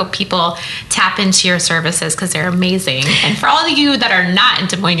 Yes, I hope people tap into your services, because they're amazing. And for all of you that are not in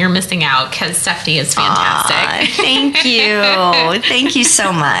Des Moines, you're missing out, because Stephanie is fantastic. Thank you. Thank you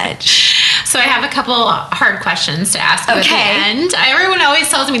so much. So I have a couple hard questions to ask you at the end. Everyone always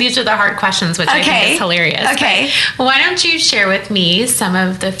tells me these are the hard questions, which I think is hilarious. Okay. But why don't you share with me some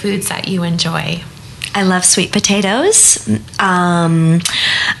of the foods that you enjoy? I love sweet potatoes. I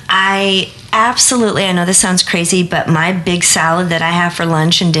know this sounds crazy, but my big salad that I have for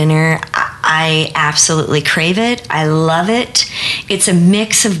lunch and dinner, I absolutely crave it. I love it. It's a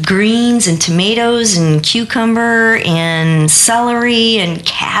mix of greens and tomatoes and cucumber and celery and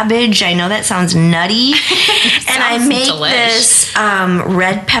cabbage. I know that sounds nutty. And I make this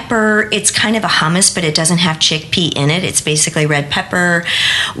red pepper. It's kind of a hummus, but it doesn't have chickpea in it. It's basically red pepper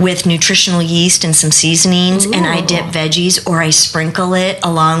with nutritional yeast and some seasonings. Ooh. And I dip veggies, or I sprinkle it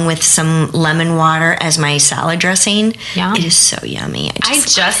along with some lemon water as my salad dressing. Yum. It is so yummy. I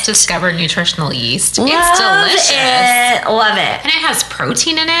just discovered nutritional yeast. Love it's delicious. Love it. And it has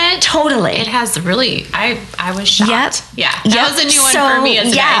protein in it. Totally. It has really, I was shocked. Yep. Yeah. That was a new one for me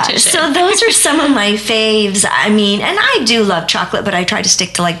as a dietitian. So those are some of my faves. And I do love chocolate, but I try to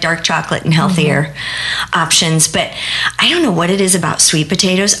stick to like dark chocolate and healthier options. But I don't know what it is about sweet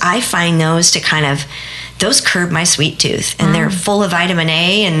potatoes. I find those curb my sweet tooth, and they're full of vitamin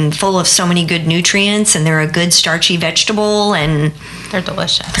A and full of so many good nutrients, and they're a good starchy vegetable, and they're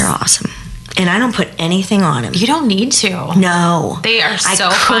delicious. They're awesome. And I don't put anything on them. You don't need to. No. They are so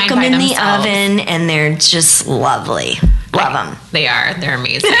I fine cook them by in themselves. the oven, and they're just lovely. Love them. They are. They're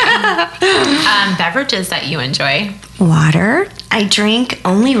amazing. Beverages that you enjoy? Water. I drink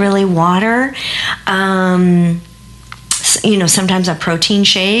only really water. Sometimes a protein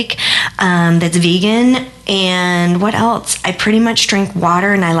shake that's vegan. And what else? I pretty much drink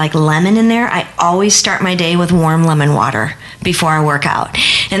water, and I like lemon in there. I always start my day with warm lemon water before I work out.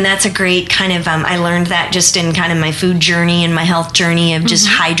 And that's a great kind of, I learned that just in kind of my food journey and my health journey of just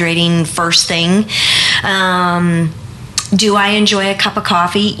hydrating first thing. Do I enjoy a cup of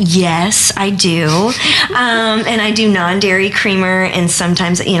coffee? Yes, I do. And I do non-dairy creamer, and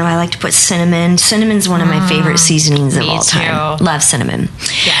sometimes, I like to put cinnamon. Cinnamon's one of my favorite seasonings of all time. Too. Love cinnamon.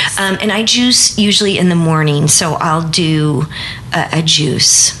 Yes. And I juice usually in the morning, so I'll do a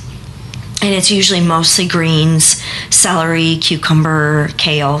juice. And it's usually mostly greens, celery, cucumber,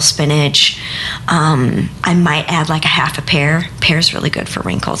 kale, spinach. I might add like a half a pear. Pear's really good for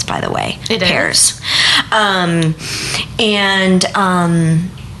wrinkles, by the way. It Pears.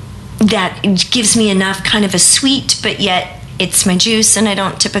 That gives me enough kind of a sweet, but yet it's my juice, and I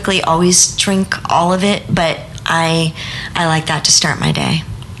don't typically always drink all of it, but I like that to start my day.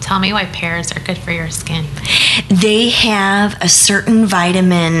 Tell me why pears are good for your skin. They have a certain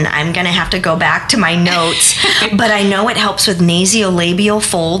vitamin. I'm going to have to go back to my notes, but I know it helps with nasolabial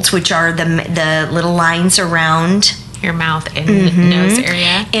folds, which are the little lines around your mouth and nose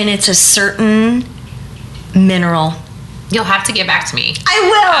area. And it's a certain mineral. You'll have to get back to me.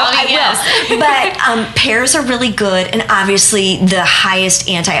 I will. But pears are really good, and obviously the highest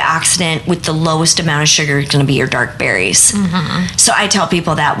antioxidant with the lowest amount of sugar is going to be your dark berries. So I tell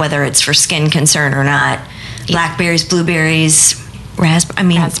people that whether it's for skin concern or not, blackberries, blueberries,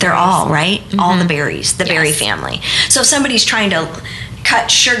 raspberries, they're all, right? All the berries, the berry family. So if somebody's trying to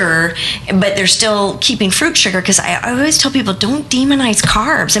cut sugar, but they're still keeping fruit sugar, because I always tell people, don't demonize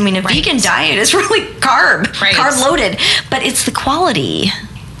carbs. I mean, a vegan diet is really carb loaded, but it's the quality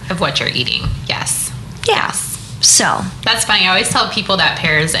of what you're eating. Yes. So that's funny. I always tell people that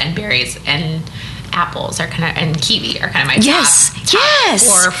pears and berries and apples are and kiwi are kind of my top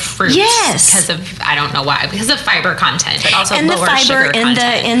four fruits. Because of, I don't know why, because of fiber content, but also lower sugar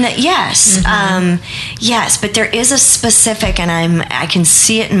content. Yes, but there is a specific, and I can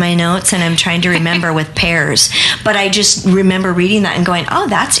see it in my notes, and I'm trying to remember with pears, but I just remember reading that and going, oh,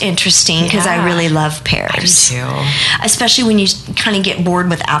 that's interesting, because I really love pears. I do too. Especially when you kind of get bored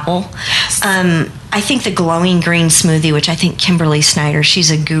with apple. I think the glowing green smoothie, which I think Kimberly Snyder,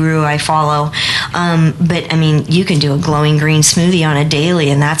 she's a guru I follow. But I mean, you can do a glowing green smoothie on a daily,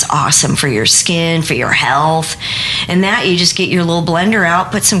 and that's awesome for your skin, for your health. And that you just get your little blender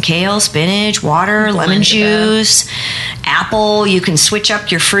out, put some kale, spinach, water, lemon juice, apple. You can switch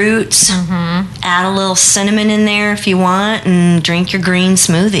up your fruits, add a little cinnamon in there if you want, and drink your green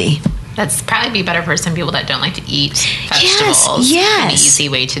smoothie. That's probably be better for some people that don't like to eat vegetables. Yes. An easy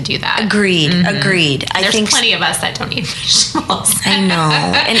way to do that. Agreed. There's plenty of us that don't eat vegetables. I know.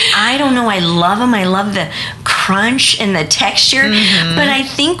 And I don't know. I love them. I love the crunch and the texture. But I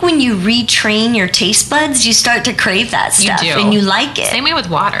think when you retrain your taste buds, you start to crave that stuff. You do. And you like it. Same way with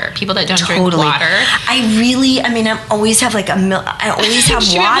water. People that don't drink water. I always have like I always have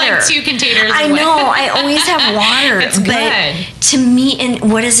you water. Have like 2 containers. I know. I always have water. It's good. But to me, and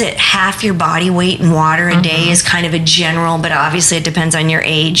what is it? Half your body weight in water a day is kind of a general, but obviously it depends on your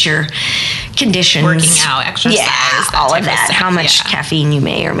age, your conditions, working out, exercise, all of that, how much caffeine you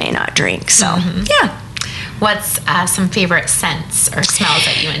may or may not drink. So What's some favorite scents or smells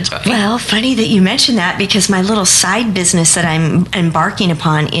that you enjoy? Well, funny that you mentioned that, because my little side business that I'm embarking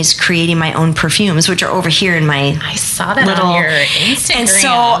upon is creating my own perfumes, which are over here in my I saw that on your Instagram. And so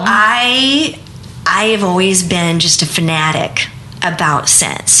I have always been just a fanatic about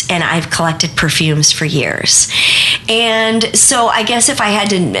scents, and I've collected perfumes for years. And so I guess if I had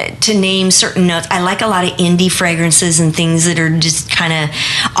to name certain notes, I like a lot of indie fragrances and things that are just kind of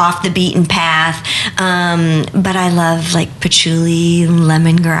off the beaten path. But I love like patchouli,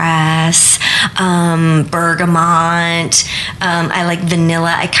 lemongrass, bergamot. I like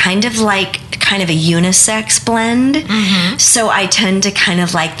vanilla. I kind of like a unisex blend. So I tend to kind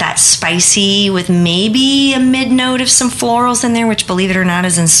of like that spicy with maybe a mid note of some florals in there, which, believe it or not,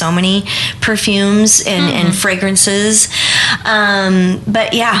 is in so many perfumes and fragrances.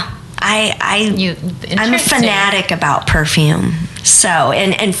 But yeah, I'm a fanatic about perfume. So,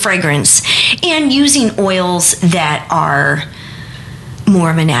 and fragrance, and using oils that are more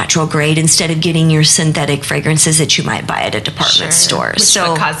of a natural grade instead of getting your synthetic fragrances that you might buy at a department store. Which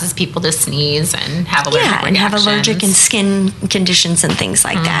so causes people to sneeze and have allergic reactions. and have allergic and skin conditions and things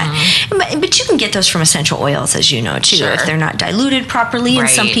like that. But you can get those from essential oils, as you know, too, if they're not diluted properly. And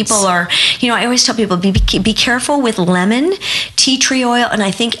some people are, I always tell people, be careful with lemon, tea tree oil, and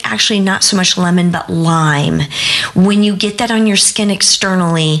I think actually not so much lemon, but lime. When you get that on your skin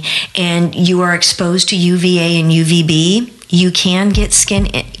externally and you are exposed to UVA and UVB, you can get skin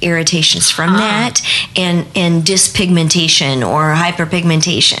irritations from that and dyspigmentation or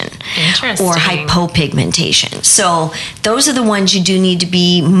hyperpigmentation or hypopigmentation. So those are the ones you do need to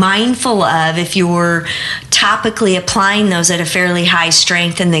be mindful of if you're topically applying those at a fairly high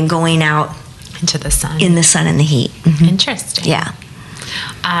strength and then going out into the sun. In the sun and the heat. Mm-hmm. Interesting. Yeah.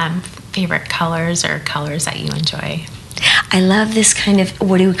 Favorite colors or colors that you enjoy? I love this kind of,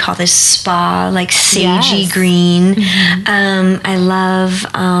 what do we call this, spa, like sagey green. Mm-hmm. I love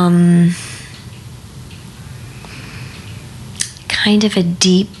kind of a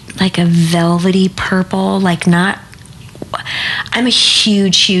deep, like a velvety purple, like not, I'm a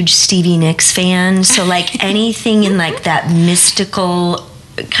huge Stevie Nicks fan. So like anything in like that mystical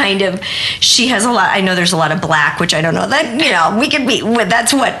kind of, she has a lot, I know there's a lot of black, which I don't know that, we could be,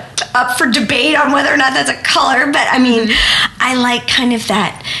 that's what, up for debate on whether or not that's a color, but I mean, I like kind of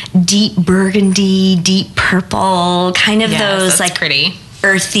that deep burgundy, deep purple, kind of those like pretty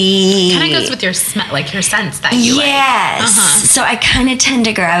earthy. Kind of goes with your smell, like your scents that you like. Yes. So I kind of tend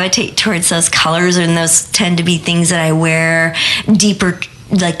to gravitate towards those colors, and those tend to be things that I wear deeper,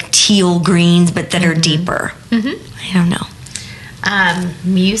 like teal greens, but that are deeper. I don't know.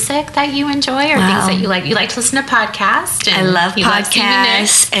 Music that you enjoy or things that you like? You like to listen to podcasts. And I love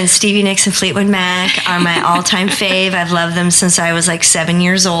podcasts, and Stevie Nicks and Fleetwood Mac are my all-time fave. I've loved them since I was like 7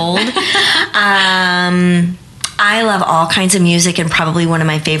 years old. I love all kinds of music, and probably one of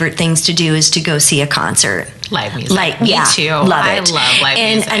my favorite things to do is to go see a concert. Live music. Me too. Love it. I love live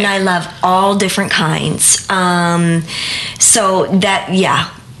music. And I love all different kinds. So that,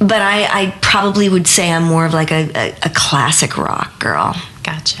 But I probably would say I'm more of like a classic rock girl.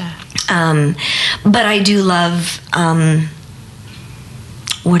 Gotcha. But I do love,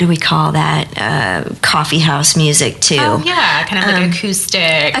 what do we call that? Coffee house music too. Oh yeah, kind of like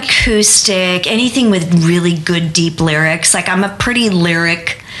acoustic. Acoustic, anything with really good deep lyrics. Like I'm a pretty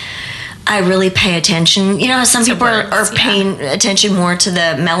lyric, I really pay attention. Some people are paying attention more to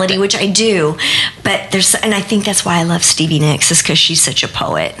the melody, which I do. But and I think that's why I love Stevie Nicks, is because she's such a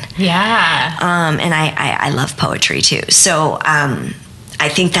poet. Yeah. And I love poetry too. So I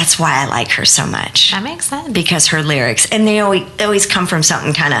think that's why I like her so much. That makes sense. Because her lyrics, and they always come from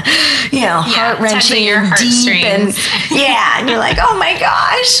something kind of, heart-wrenching and deep. And you're like, oh my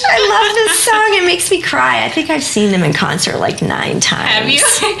gosh, I love this song. It makes me cry. I think I've seen them in concert like 9 times. Have you?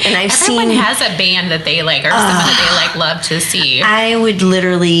 And Everyone has a band that they like, or someone that they like love to see. I would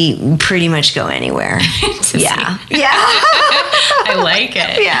literally pretty much go anywhere. Yeah. I like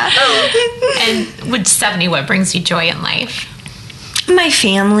it. Yeah. And would 70, what brings you joy in life? My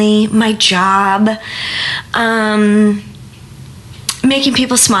family, my job, making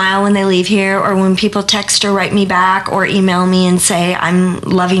people smile when they leave here, or when people text or write me back or email me and say, I'm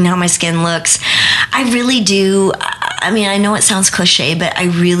loving how my skin looks. I really do. I mean, I know it sounds cliche, but I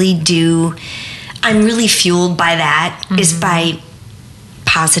really do. I'm really fueled by that, is by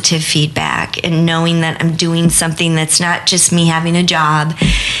positive feedback and knowing that I'm doing something that's not just me having a job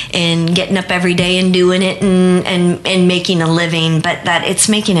and getting up every day and doing it and making a living, but that it's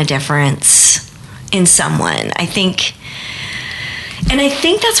making a difference in someone. I think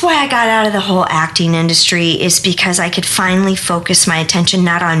that's why I got out of the whole acting industry, is because I could finally focus my attention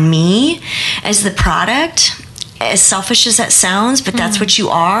not on me as the product, as selfish as that sounds, but that's what you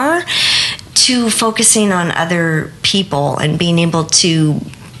are, to focusing on other people and being able to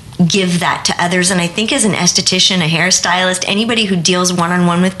give that to others. And I think as an esthetician, a hairstylist, anybody who deals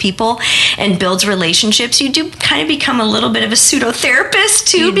one-on-one with people and builds relationships, you do kind of become a little bit of a pseudo-therapist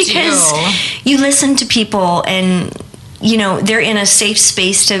too, because you listen to people and they're in a safe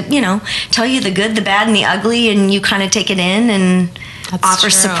space to tell you the good, the bad, and the ugly, and you kind of take it in and offer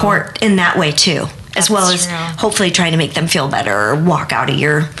support in that way too. As well as hopefully trying to make them feel better, or walk out of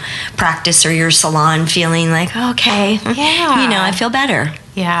your practice or your salon feeling like, okay, I feel better.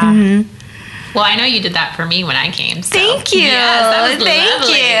 Yeah. Well, I know you did that for me when I came. So. Thank you. Yes, that was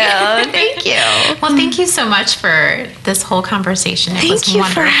lovely. Thank you. Well, thank you so much for this whole conversation. It was Thank you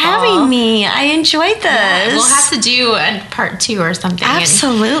wonderful. for having me. I enjoyed this. Yeah, we'll have to do a part 2 or something.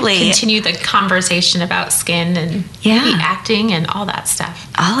 Absolutely. And continue the conversation about skin and maybe acting and all that stuff.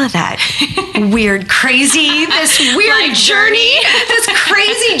 All of that weird, crazy, this weird journey, this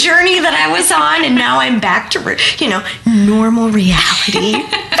crazy journey that I was on, and now I'm back to, normal reality.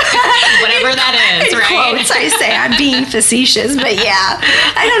 Whatever that is, right? Quotes, I say. I'm being facetious, but yeah.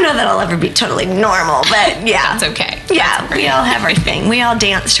 I don't know that I'll ever be totally normal, but yeah. That's okay. Yeah, we all have our thing. We all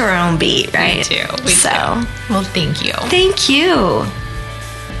dance to our own beat, right? We do. Well, thank you. Thank you.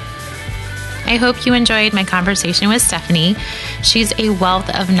 I hope you enjoyed my conversation with Stephanie. She's a wealth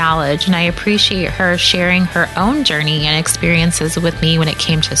of knowledge, and I appreciate her sharing her own journey and experiences with me when it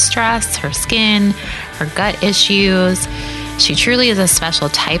came to stress, her skin, her gut issues. She truly is a special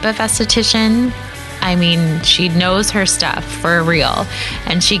type of esthetician. I mean, she knows her stuff for real,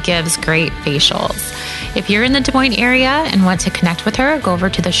 and she gives great facials. If you're in the Des Moines area and want to connect with her, go over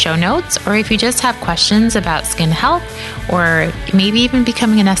to the show notes, or if you just have questions about skin health or maybe even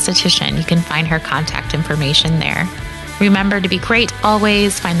becoming an esthetician, you can find her contact information there. Remember to be great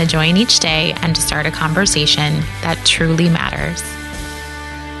always, find the joy in each day, and to start a conversation that truly matters.